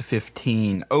 8 to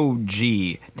 15, OG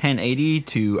 1080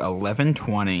 to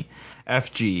 1120,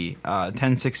 FG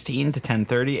 1016 to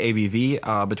 1030,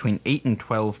 ABV between 8 and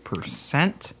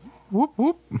 12%. Whoop,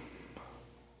 whoop.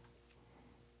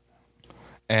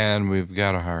 And we've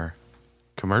got our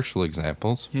commercial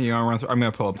examples. Yeah, you want to run through? I'm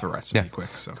going to pull up the recipe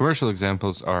quick. So. Commercial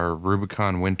examples are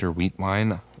Rubicon Winter Wheat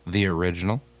Wine, the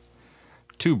original,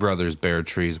 Two Brothers Bear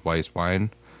Trees Weiss Wine,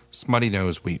 Smutty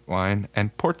Nose Wheat Wine,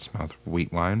 and Portsmouth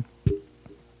Wheat Wine,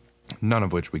 none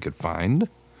of which we could find,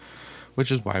 which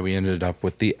is why we ended up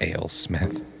with the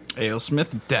AleSmith.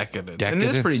 AleSmith Decadent. And it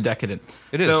is Decadent. pretty decadent.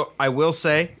 It is. So I will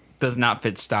say, does not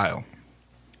fit style.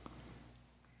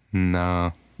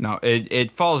 No. No,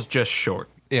 it falls just short.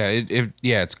 Yeah,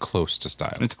 it's close to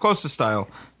style. It's close to style.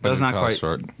 But Does it not falls quite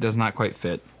short. Does not quite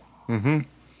fit. Not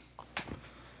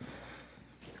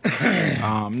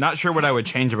sure what I would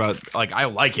change about. Like, I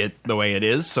like it the way it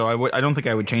is, so I don't think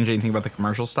I would change anything about the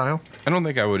commercial style. I don't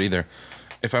think I would either.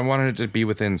 If I wanted it to be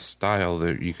within style,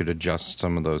 that you could adjust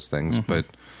some of those things, but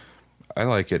I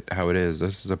like it how it is.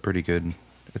 This is a pretty good.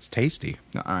 It's tasty.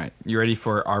 All right, you ready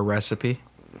for our recipe?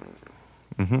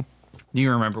 Mm-hmm. Do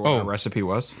you remember what our recipe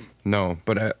was? No,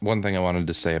 but one thing I wanted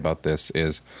to say about this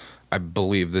is I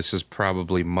believe this is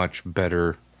probably much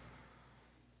better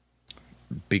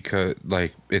because,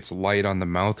 like, it's light on the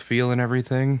mouthfeel and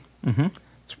everything. Mm-hmm.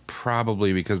 It's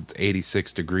probably because it's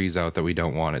 86 degrees out that we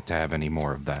don't want it to have any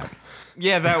more of that.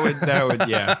 Yeah, that would.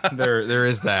 Yeah, there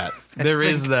is that. There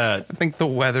is that. I think the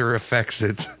weather affects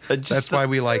it. That's why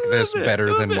we like this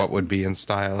better than what would be in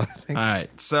style, I think. All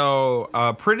right, so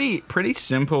pretty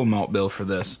simple malt bill for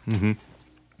this.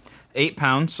 8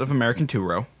 pounds of American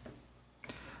two-row,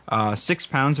 6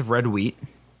 pounds of red wheat,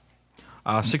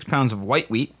 6 pounds of white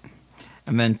wheat,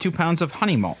 and then 2 pounds of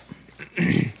honey malt.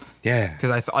 Yeah.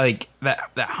 Because I like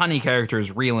that honey character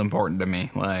is real important to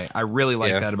me. Like, I really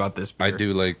like that about this beer. I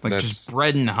do like that's just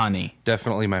bread and honey.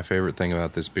 definitely my favorite thing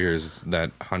about this beer is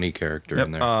that honey character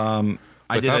in there.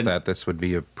 Without that, this would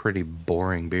be a pretty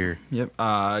boring beer. Yep.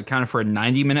 Accounted for a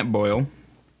 90-minute boil.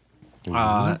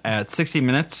 At 60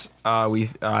 minutes,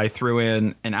 I threw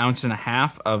in 1.5 ounces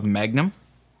of Magnum,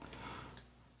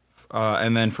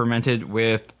 and then fermented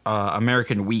with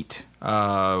American wheat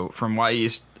from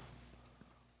Wyeast.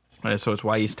 So it's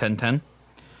Wyeast 1010.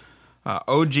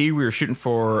 OG, we were shooting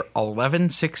for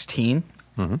 1116.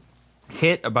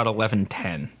 Hit about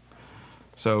 1110.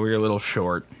 So we were a little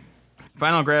short.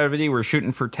 Final Gravity, we're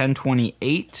shooting for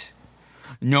 1028.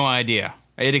 No idea.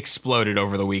 It exploded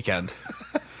over the weekend.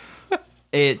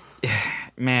 It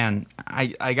man,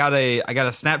 I got a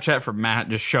Snapchat from Matt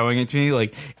just showing it to me.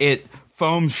 Like, it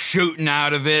foam's shooting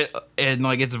out of it, and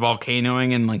like it's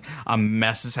volcanoing, and like a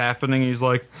mess is happening. He's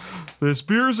like, "This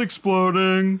beer's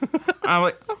exploding." I'm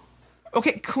like,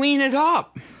 "Okay, clean it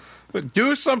up. But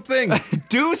do something.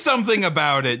 Do something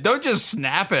about it. Don't just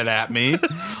snap it at me.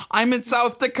 I'm in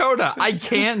South Dakota. I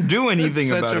can't do anything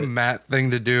It's about such a it." Matt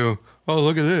thing to do. Oh,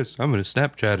 look at this. I'm going to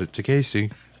Snapchat it to Casey.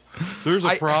 There's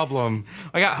a problem.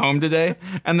 I got home today,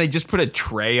 and they just put a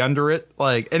tray under it,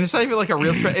 like, and it's not even like a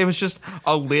real tray. It was just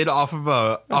a lid off of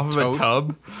a tote?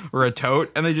 tub or a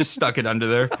tote, and they just stuck it under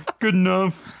there. Good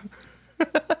enough.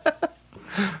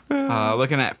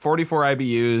 Looking at 44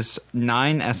 IBUs,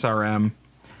 9 SRM,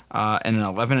 and an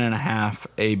 11.5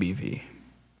 ABV.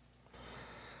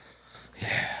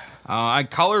 Yeah.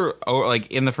 Color, like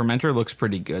in the fermenter, looks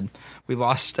pretty good. We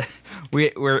lost,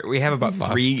 we have about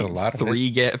three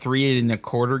and a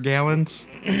quarter gallons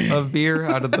of beer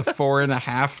out of the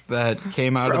 4.5 that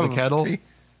came out of the kettle.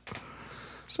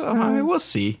 So we'll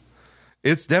see.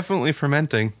 It's definitely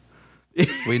fermenting.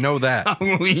 We know that.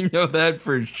 We know that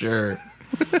for sure.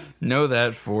 Know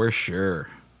that for sure.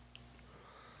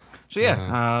 So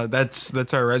yeah,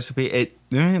 that's our recipe. It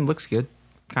looks good.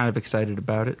 Kind of excited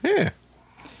about it. Yeah.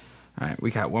 All right,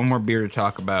 we got one more beer to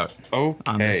talk about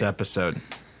on this episode.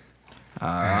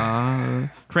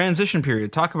 Transition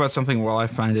period. Talk about something while I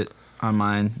find it on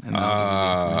mine. And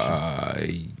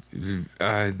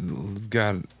I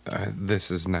got this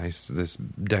is nice. This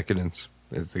Decadence.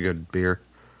 It's a good beer.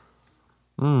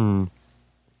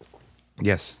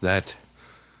 Yes, that.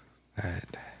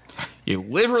 You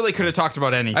literally could have talked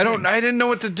about anything. I didn't know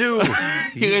what to do.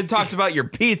 You could have talked about your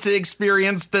pizza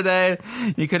experience today.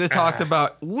 You could have talked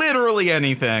about literally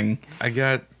anything.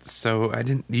 It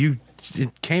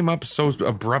came up so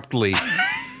abruptly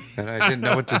that I didn't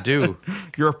know what to do.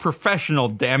 You're a professional,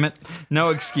 damn it. No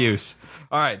excuse.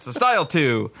 All right, so Style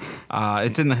 2.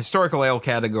 It's in the historical ale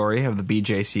category of the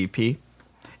BJCP.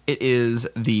 It is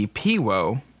the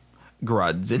Piwo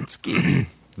Grodziskie.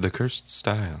 The Cursed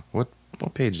Style. What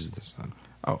page is this on?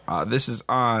 This is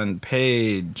on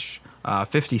page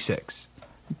 56.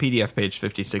 PDF page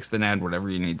 56. Then add whatever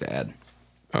you need to add.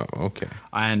 Oh, okay.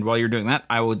 And while you're doing that,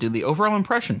 I will do the overall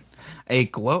impression. A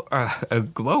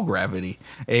low gravity,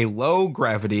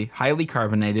 highly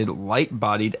carbonated,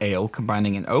 light-bodied ale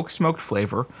combining an oak smoked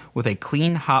flavor with a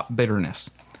clean hop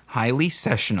bitterness. Highly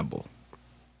sessionable.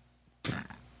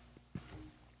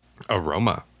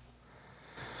 Aroma.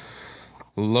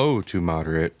 Low to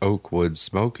moderate oak wood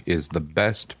smoke is the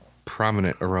best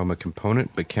prominent aroma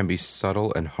component, but can be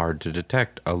subtle and hard to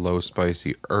detect. A low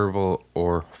spicy herbal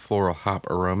or floral hop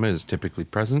aroma is typically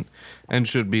present and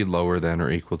should be lower than or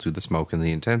equal to the smoke and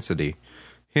the intensity.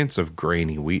 Hints of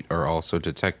grainy wheat are also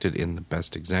detected in the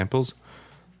best examples.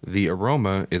 The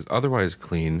aroma is otherwise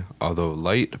clean, although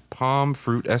light palm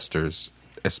fruit esters,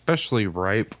 especially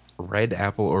ripe red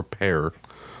apple or pear,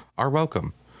 are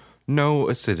welcome. No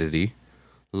acidity.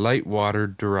 Light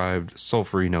water-derived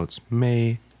sulfury notes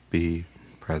may be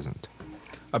present.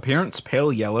 Appearance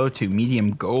pale yellow to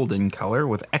medium gold in color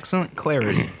with excellent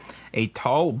clarity. A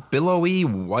tall, billowy,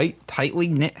 white, tightly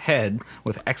knit head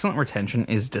with excellent retention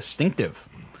is distinctive.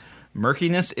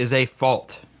 Murkiness is a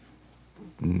fault.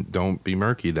 Don't be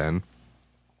murky then.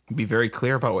 Be very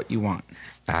clear about what you want.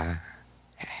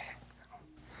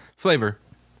 Flavor.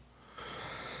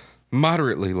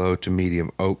 Moderately low to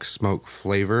medium oak smoke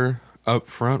flavor up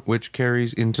front, which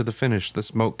carries into the finish. The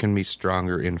smoke can be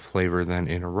stronger in flavor than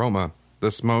in aroma. The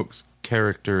smoke's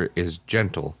character is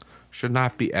gentle, should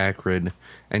not be acrid,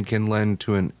 and can lend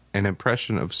to an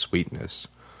impression of sweetness.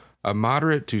 A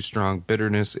moderate to strong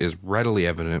bitterness is readily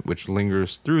evident, which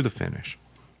lingers through the finish.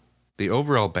 The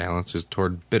overall balance is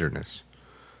toward bitterness.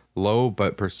 Low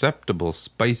but perceptible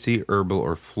spicy, herbal,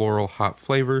 or floral hop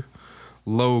flavor.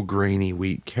 Low grainy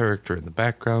wheat character in the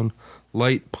background.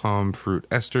 Light palm fruit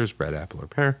esters, red apple or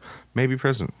pear, may be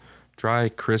present. Dry,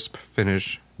 crisp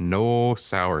finish, no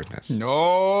sourness.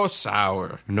 No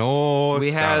sour.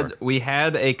 We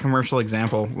had a commercial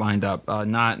example lined up.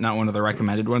 Not one of the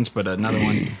recommended ones, but another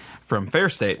one from Fair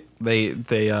State. They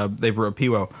brew a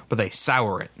Piwo, but they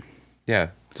sour it. Yeah,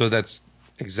 so that's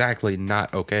exactly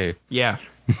not okay. Yeah,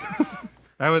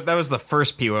 that was the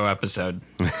first Piwo episode.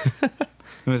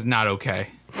 It was not okay.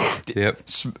 Yep.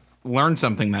 Learned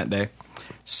something that day.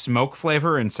 Smoke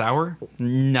flavor and sour,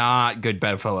 not good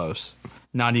bedfellows.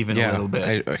 Not even a little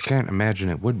bit. I can't imagine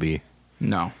it would be.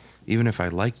 No. Even if I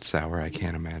liked sour, I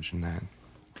can't imagine that.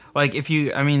 Like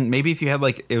maybe if you had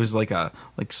it was like a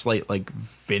slight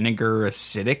vinegar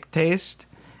acidic taste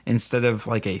instead of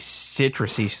like a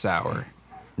citrusy sour.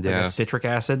 Like a citric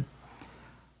acid.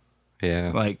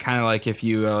 Yeah. Like kind of like if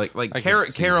you like I can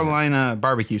see Carolina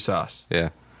barbecue sauce, Yeah.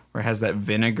 where it has that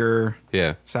vinegar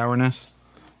Yeah. sourness.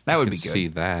 That would I be could good. see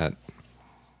that.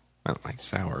 I don't like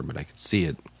sour, but I could see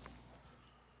it.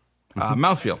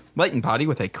 Mouthfeel. Light and body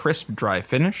with a crisp, dry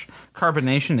finish.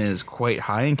 Carbonation is quite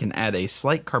high and can add a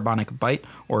slight carbonic bite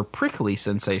or prickly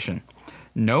sensation.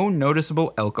 No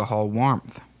noticeable alcohol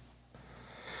warmth.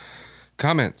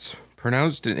 Comments.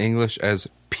 Pronounced in English as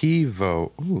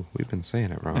pivo. Ooh, we've been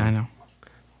saying it wrong. I know.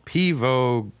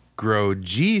 Pivo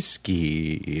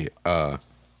Grodzisky.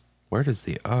 Where does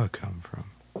the come from?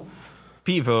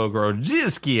 Pivo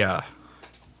Grodziskia.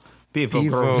 Pivo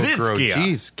Pivo Grodziskia.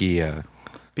 Grodziskia.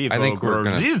 Pivo I think we're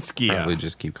going to Grodziskia. probably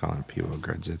just keep calling it Pivo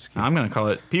Grodzisky. I'm going to call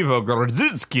it Pivo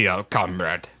Grodziskia,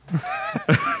 comrade.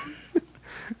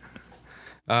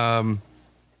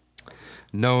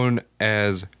 Known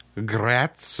as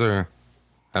Gratzer.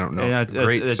 I don't know. Yeah,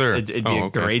 Great sir. It'd be a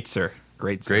great sir.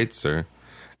 Great sir. Great sir.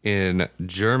 In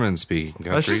German-speaking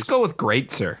countries. Let's just go with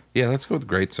great sir. Yeah, let's go with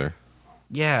great sir.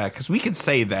 Yeah, because we can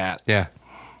say that. Yeah.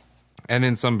 And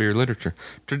in some beer literature.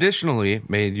 Traditionally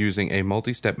made using a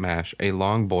multi-step mash, a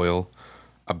long boil,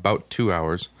 about 2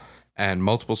 hours, and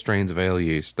multiple strains of ale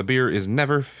yeast. The beer is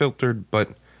never filtered,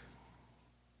 but...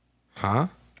 Huh?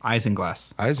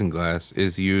 Isinglass. Isinglass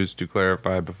is used to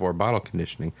clarify before bottle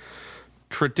conditioning.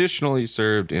 Traditionally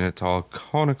served in a tall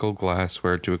conical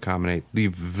glassware to accommodate the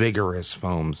vigorous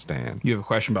foam stand. You have a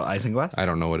question about isinglass? I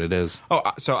don't know what it is. Oh,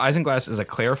 so isinglass is a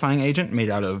clarifying agent made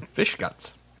out of fish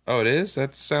guts. Oh, it is?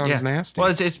 That sounds nasty. Well,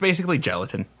 it's basically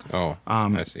gelatin. Oh,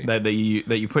 I see. That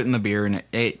you put in the beer and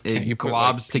it you put, globs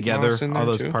like, peat together moss in all there,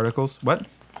 those too? particles. What?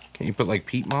 Can you put like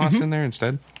peat moss in there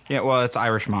instead? Yeah, well, it's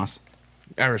Irish moss.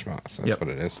 Irish moss. That's Yep. what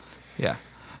it is. Yeah,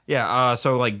 yeah.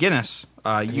 So like Guinness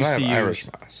used to use Irish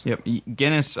moss. Yep,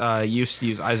 Guinness used to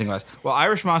use isinglass. Well,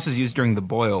 Irish moss is used during the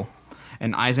boil,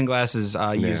 and isinglass is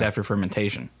used Yeah. after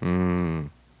fermentation.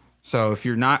 So if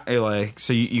you're not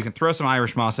so you can throw some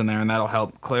Irish moss in there, and that'll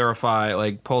help clarify,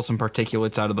 like pull some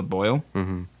particulates out of the boil.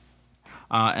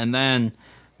 And then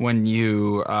when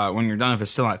you're done, if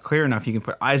it's still not clear enough, you can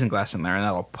put isinglass in there, and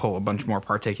that'll pull a bunch more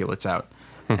particulates out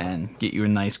and get you a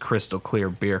nice crystal clear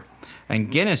beer.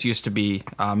 And Guinness used to be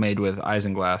made with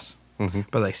isinglass,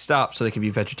 but they stopped so they could be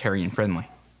vegetarian friendly.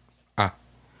 Ah.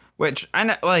 Which I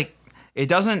know, like, it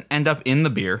doesn't end up in the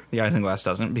beer. The isinglass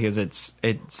doesn't, because it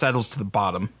settles to the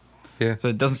bottom. Yeah. So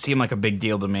it doesn't seem like a big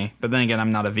deal to me. But then again,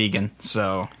 I'm not a vegan,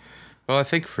 so Well, I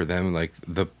think for them, like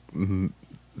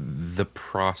the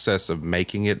process of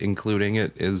making it, including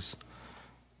it, is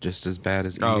just as bad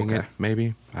as eating okay. it.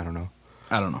 Maybe, I don't know.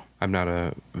 I don't know. I'm not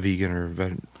a vegan or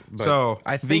but So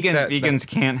I think vegans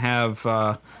can't have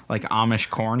like Amish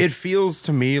corn. It feels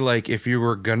to me like if you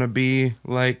were gonna be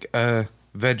like a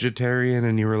vegetarian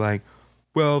and you were like,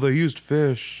 well, they used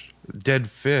dead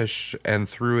fish, and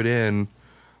threw it in,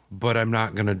 but I'm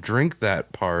not gonna drink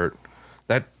that part.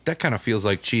 That kind of feels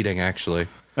like cheating, actually.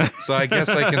 So I guess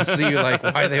I can see like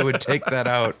why they would take that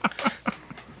out.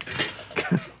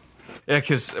 Yeah,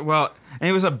 because and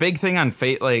it was a big thing on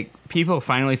like people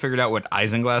finally figured out what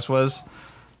isinglass was,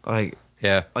 like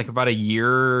Yeah. about a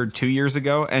year, 2 years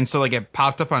ago, and so like it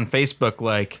popped up on Facebook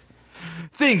like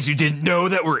things you didn't know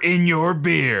that were in your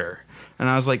beer, and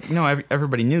I was like, no,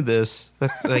 everybody knew this.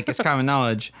 That's like it's common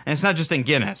knowledge, and it's not just in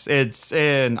Guinness. It's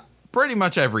in pretty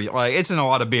much it's in a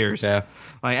lot of beers. Yeah.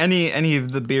 Like any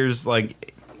of the beers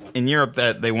like in Europe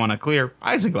that they want to clear,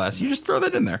 isinglass, you just throw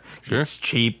that in there. Sure. It's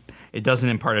cheap. It doesn't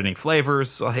impart any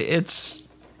flavors. Like, it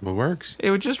works.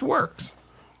 just works.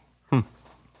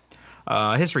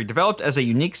 History. Developed as a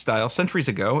unique style centuries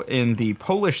ago in the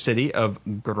Polish city of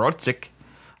Grodzik.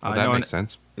 That makes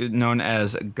sense. Known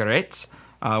as Gretz,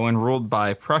 when ruled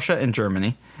by Prussia and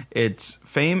Germany. Its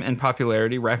fame and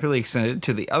popularity rapidly extended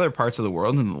to the other parts of the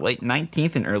world in the late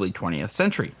 19th and early 20th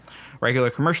century.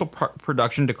 Regular commercial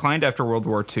production declined after World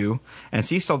War II and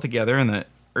ceased altogether in the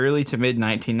early to mid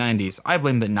 1990s. I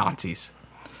blame the Nazis.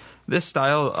 This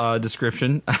style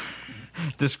description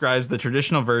describes the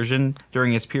traditional version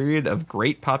during its period of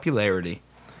great popularity.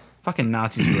 Fucking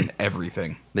Nazis ruined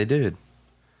everything. They did.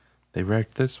 They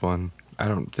wrecked this one. I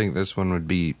don't think this one would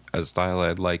be a style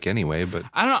I'd like anyway, but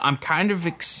I don't know. I'm kind of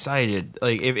excited.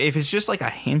 Like, if it's just like a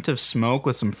hint of smoke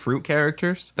with some fruit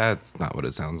characters, that's not what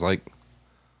it sounds like.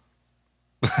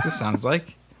 this sounds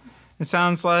like. It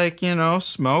sounds like,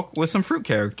 smoke with some fruit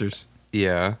characters.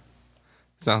 Yeah.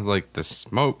 Sounds like the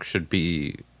smoke should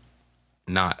be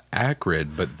not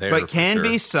acrid, but there. But can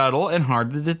be subtle and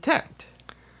hard to detect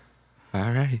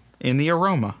All right. in the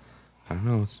aroma. I don't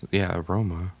know.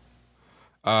 Aroma.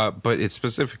 But it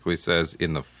specifically says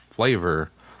in the flavor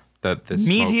that this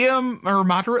Medium or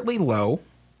moderately low.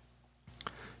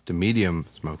 to medium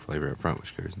smoke flavor up front,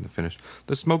 which carries in the finish.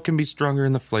 The smoke can be stronger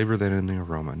in the flavor than in the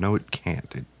aroma. No, it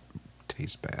can't. It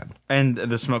tastes bad. And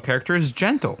the smoke character is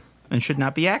gentle and should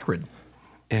not be acrid.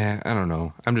 Yeah, I don't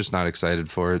know. I'm just not excited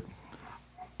for it.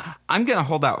 I'm going to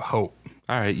hold out hope.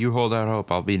 All right, you hold out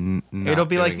hope. I'll be It'll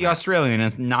be like the Australian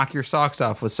and knock your socks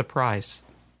off with surprise.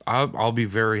 I'll be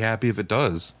very happy if it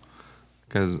does.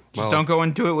 Because Just don't go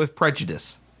into it with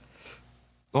prejudice.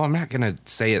 Well, I'm not going to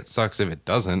say it sucks if it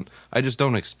doesn't. I just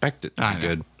don't expect it to I be know.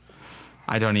 good.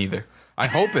 I don't either. I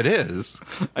hope it is.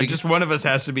 Just one of us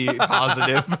has to be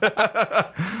positive.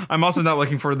 I'm also not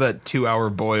looking for the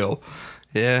 2-hour boil.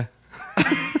 Yeah.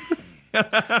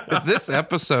 If this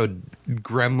episode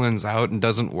gremlins out and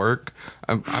doesn't work,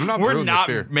 I'm not We're brewing not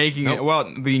this beer. making it. Well,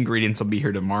 the ingredients will be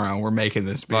here tomorrow. We're making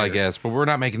this beer. Well, I guess. But we're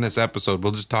not making this episode.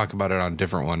 We'll just talk about it on a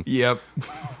different one. Yep.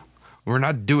 We're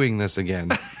not doing this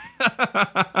again.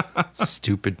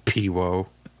 Stupid P-Wo.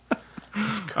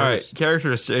 All right.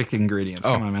 Characteristic ingredients.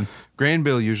 Come on, man. Grain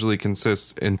bill usually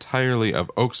consists entirely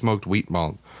of oak smoked wheat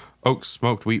malt. Oak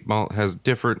smoked wheat malt has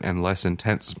different and less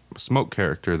intense smoke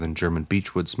character than German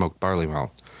beechwood smoked barley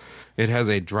malt. It has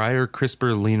a drier,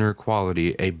 crisper, leaner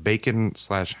quality. A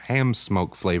bacon/ham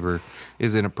smoke flavor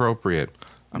is inappropriate.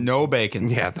 No bacon.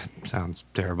 Yeah, that sounds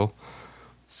terrible.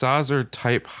 Sazerac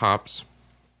type hops,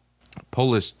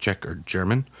 Polish, Czech, or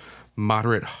German,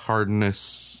 moderate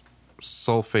hardness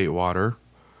sulfate water,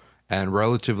 and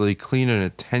relatively clean and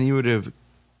attenuative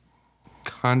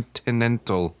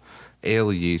continental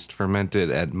ale yeast fermented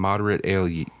at moderate ale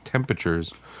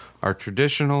temperatures are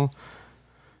traditional.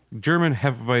 German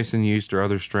Hefeweizen yeast or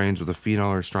other strains with a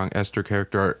phenol or strong ester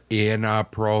character are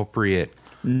inappropriate.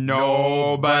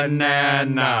 No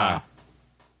banana.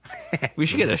 We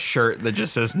should get a shirt that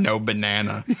just says no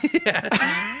banana.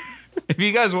 If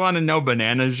you guys want a no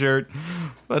banana shirt,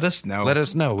 let us know. Let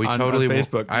us know. We on totally will.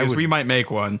 Facebook. Because we might make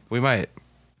one. We might.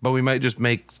 But we might just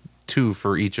make 2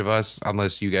 for each of us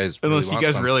unless you guys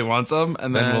really want some.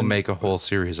 And then we'll make a whole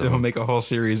series of Then them. we'll make a whole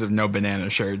series of no banana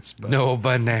shirts. But. No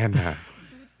banana.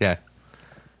 Yeah.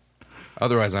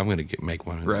 Otherwise, I'm going to make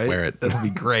one and Right? wear it. That'll be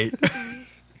great.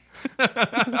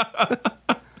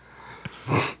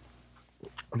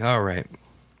 All right.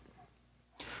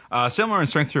 Similar in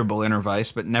strength to a Berliner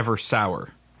Weiss, but never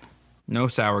sour. No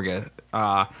sour.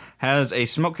 Has a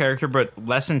smoke character, but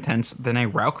less intense than a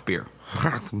Rauch beer.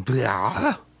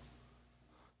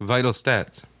 Vital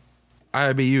stats.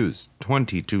 IBUs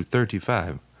 20 to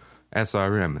 35.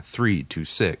 SRM 3 to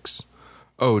 6.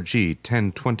 OG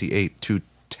 1028 to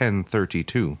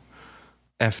 1032.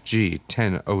 FG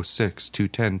 1006 to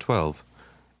 1012.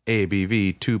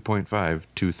 ABV 2.5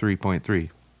 to 3.3.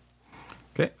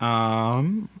 Okay. All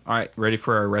right. Ready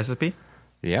for our recipe?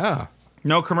 Yeah.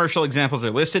 No commercial examples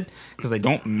are listed because they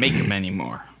don't make them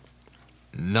anymore.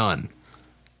 None.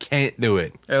 Can't do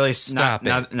it. Or at least Stop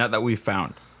not that we've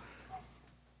found.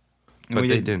 But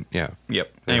they didn't. Yeah.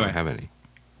 Yep. They Anyway, don't have any.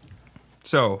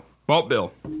 so malt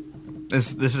bill.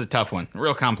 This is a tough one.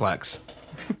 Real complex.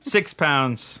 6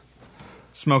 pounds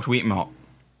smoked wheat malt.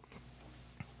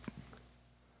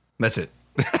 That's it.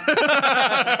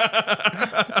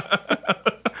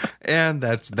 And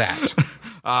that's that.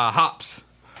 Hops.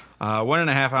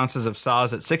 1.5 ounces of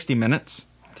Saaz at 60 minutes.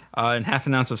 And half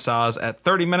an ounce of Saaz at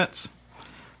 30 minutes.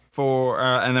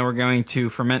 And then we're going to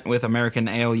ferment with American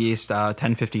ale yeast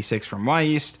 1056 from Y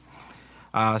Yeast.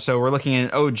 So we're looking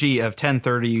at an OG of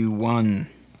 1031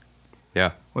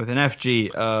 Yeah. with an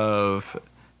FG of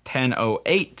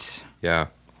 1008. Yeah.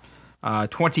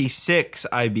 26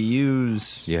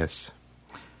 IBUs, Yes.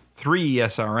 3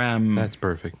 SRM, That's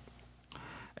perfect.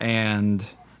 and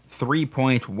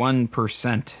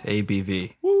 3.1%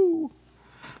 ABV. Woo!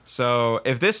 So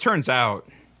if this turns out,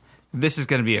 this is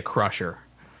going to be a crusher.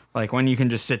 Like when you can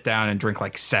just sit down and drink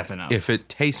like 7 of. If it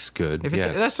tastes good,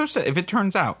 yes. That's what I said. If it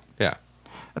turns out. Yeah.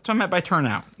 That's what I meant by turn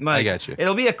out. Like, I got you.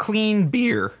 It'll be a clean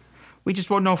beer. We just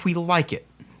won't know if we like it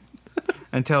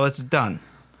until it's done.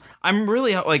 I'm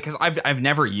really like, because I've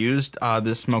never used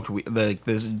this smoked wheat,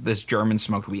 this German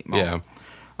smoked wheat malt.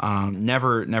 Yeah.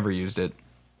 Never used it.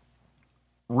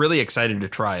 Really excited to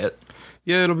try it.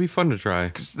 Yeah, it'll be fun to try.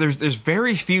 Because there's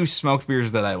very few smoked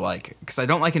beers that I like. Because I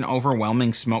don't like an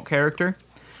overwhelming smoke character.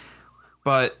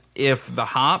 But if the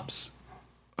hops,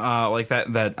 like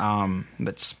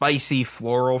that spicy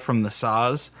floral from the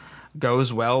Saaz,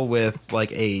 goes well with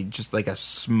like a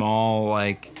small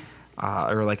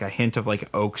or like a hint of like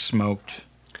oak smoked.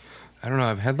 I don't know.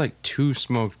 I've had like 2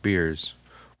 smoked beers.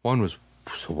 One was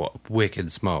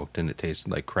wicked smoked and it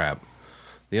tasted like crap.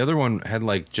 The other one had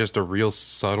like just a real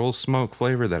subtle smoke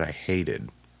flavor that I hated.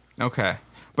 Okay.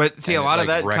 But see, And a lot it, of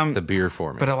that wrecked comes. the beer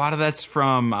for me. But a lot of that's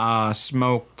from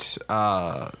smoked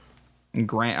not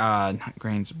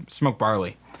grains, smoked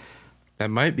barley. That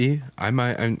might be.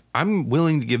 I'm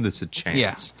willing to give this a chance.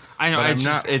 Yeah, I know. But I'm It's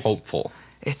not just, hopeful.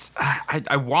 It's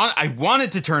I want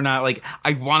it to turn out like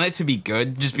I want it to be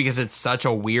good just because it's such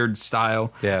a weird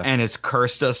style. Yeah. And it's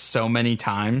cursed us so many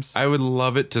times. I would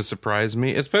love it to surprise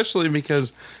me, especially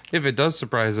because if it does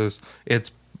surprise us, it's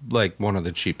like one of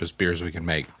the cheapest beers we can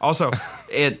make. Also,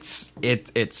 it's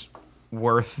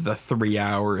worth the 3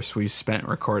 hours we've spent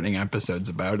recording episodes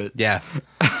about it. Yeah.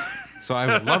 So I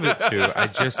would love it to. I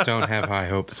just don't have high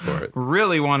hopes for it.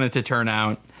 Really want it to turn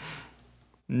out.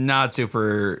 Not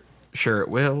super sure it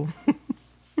will,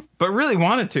 but really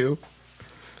want it to.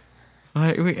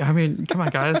 I mean, come on,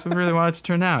 guys. We really want it to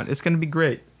turn out. It's going to be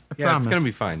great. I promise. It's going to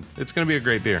be fine. It's going to be a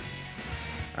great beer.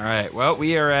 All right. Well,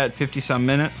 we are at 50-some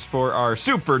minutes for our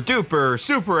super duper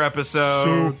super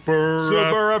episode.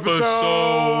 Super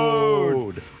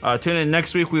episode. Tune in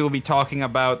next week. We will be talking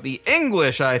about the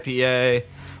English IPA.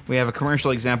 We have a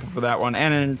commercial example for that one.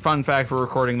 And a fun fact, we're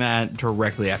recording that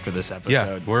directly after this episode.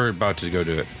 Yeah, we're about to go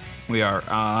do it. We are.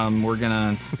 We're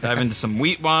going to dive into some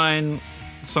wheat wine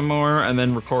some more and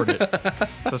then record it. So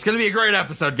it's going to be a great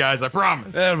episode, guys. I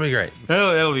promise. That'll be great.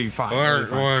 It'll be fine. We're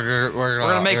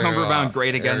gonna make Homebrew Bound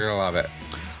great again. You're going to love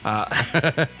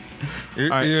it. You're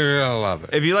going to love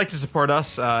it. If you'd like to support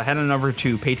us, head on over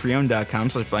to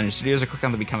patreon.com/Blind Studios or click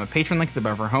on the Become a Patron link at the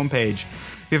bottom of our homepage.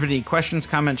 If you have any questions,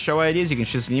 comments, show ideas, you can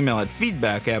shoot us an email at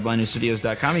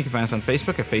feedback@blindnewstudios.com. You can find us on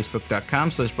Facebook at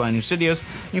facebook.com/blindnewstudios.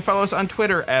 You can follow us on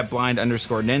Twitter at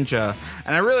blind_ninja.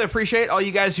 And I really appreciate all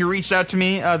you guys who reached out to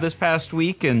me this past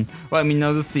week and let me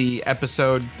know that the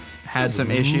episode had some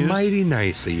issues. Mighty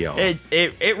nice of y'all.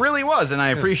 It really was, and I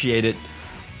appreciate it.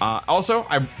 Also,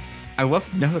 I love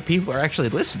to know that people are actually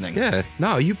listening. Yeah.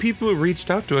 No, you people who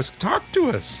reached out to us, talk to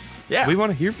us. Yeah. We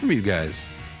want to hear from you guys.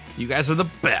 You guys are the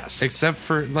best. Except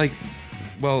for,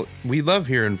 we love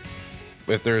hearing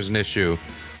if there's an issue,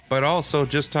 but also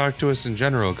just talk to us in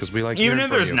general because we like Even hearing if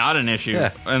from there's you. not an issue.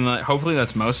 Yeah. And hopefully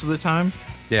that's most of the time.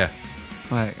 Yeah.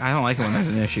 I don't like it when there's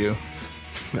an issue.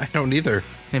 I don't either.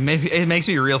 It makes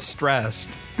me real stressed.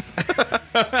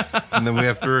 And then we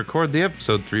have to record the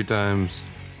episode 3 times.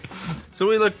 So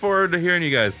we look forward to hearing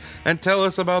you guys. And tell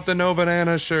us about the No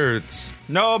Banana shirts.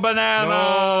 No banana!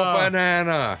 No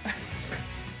banana!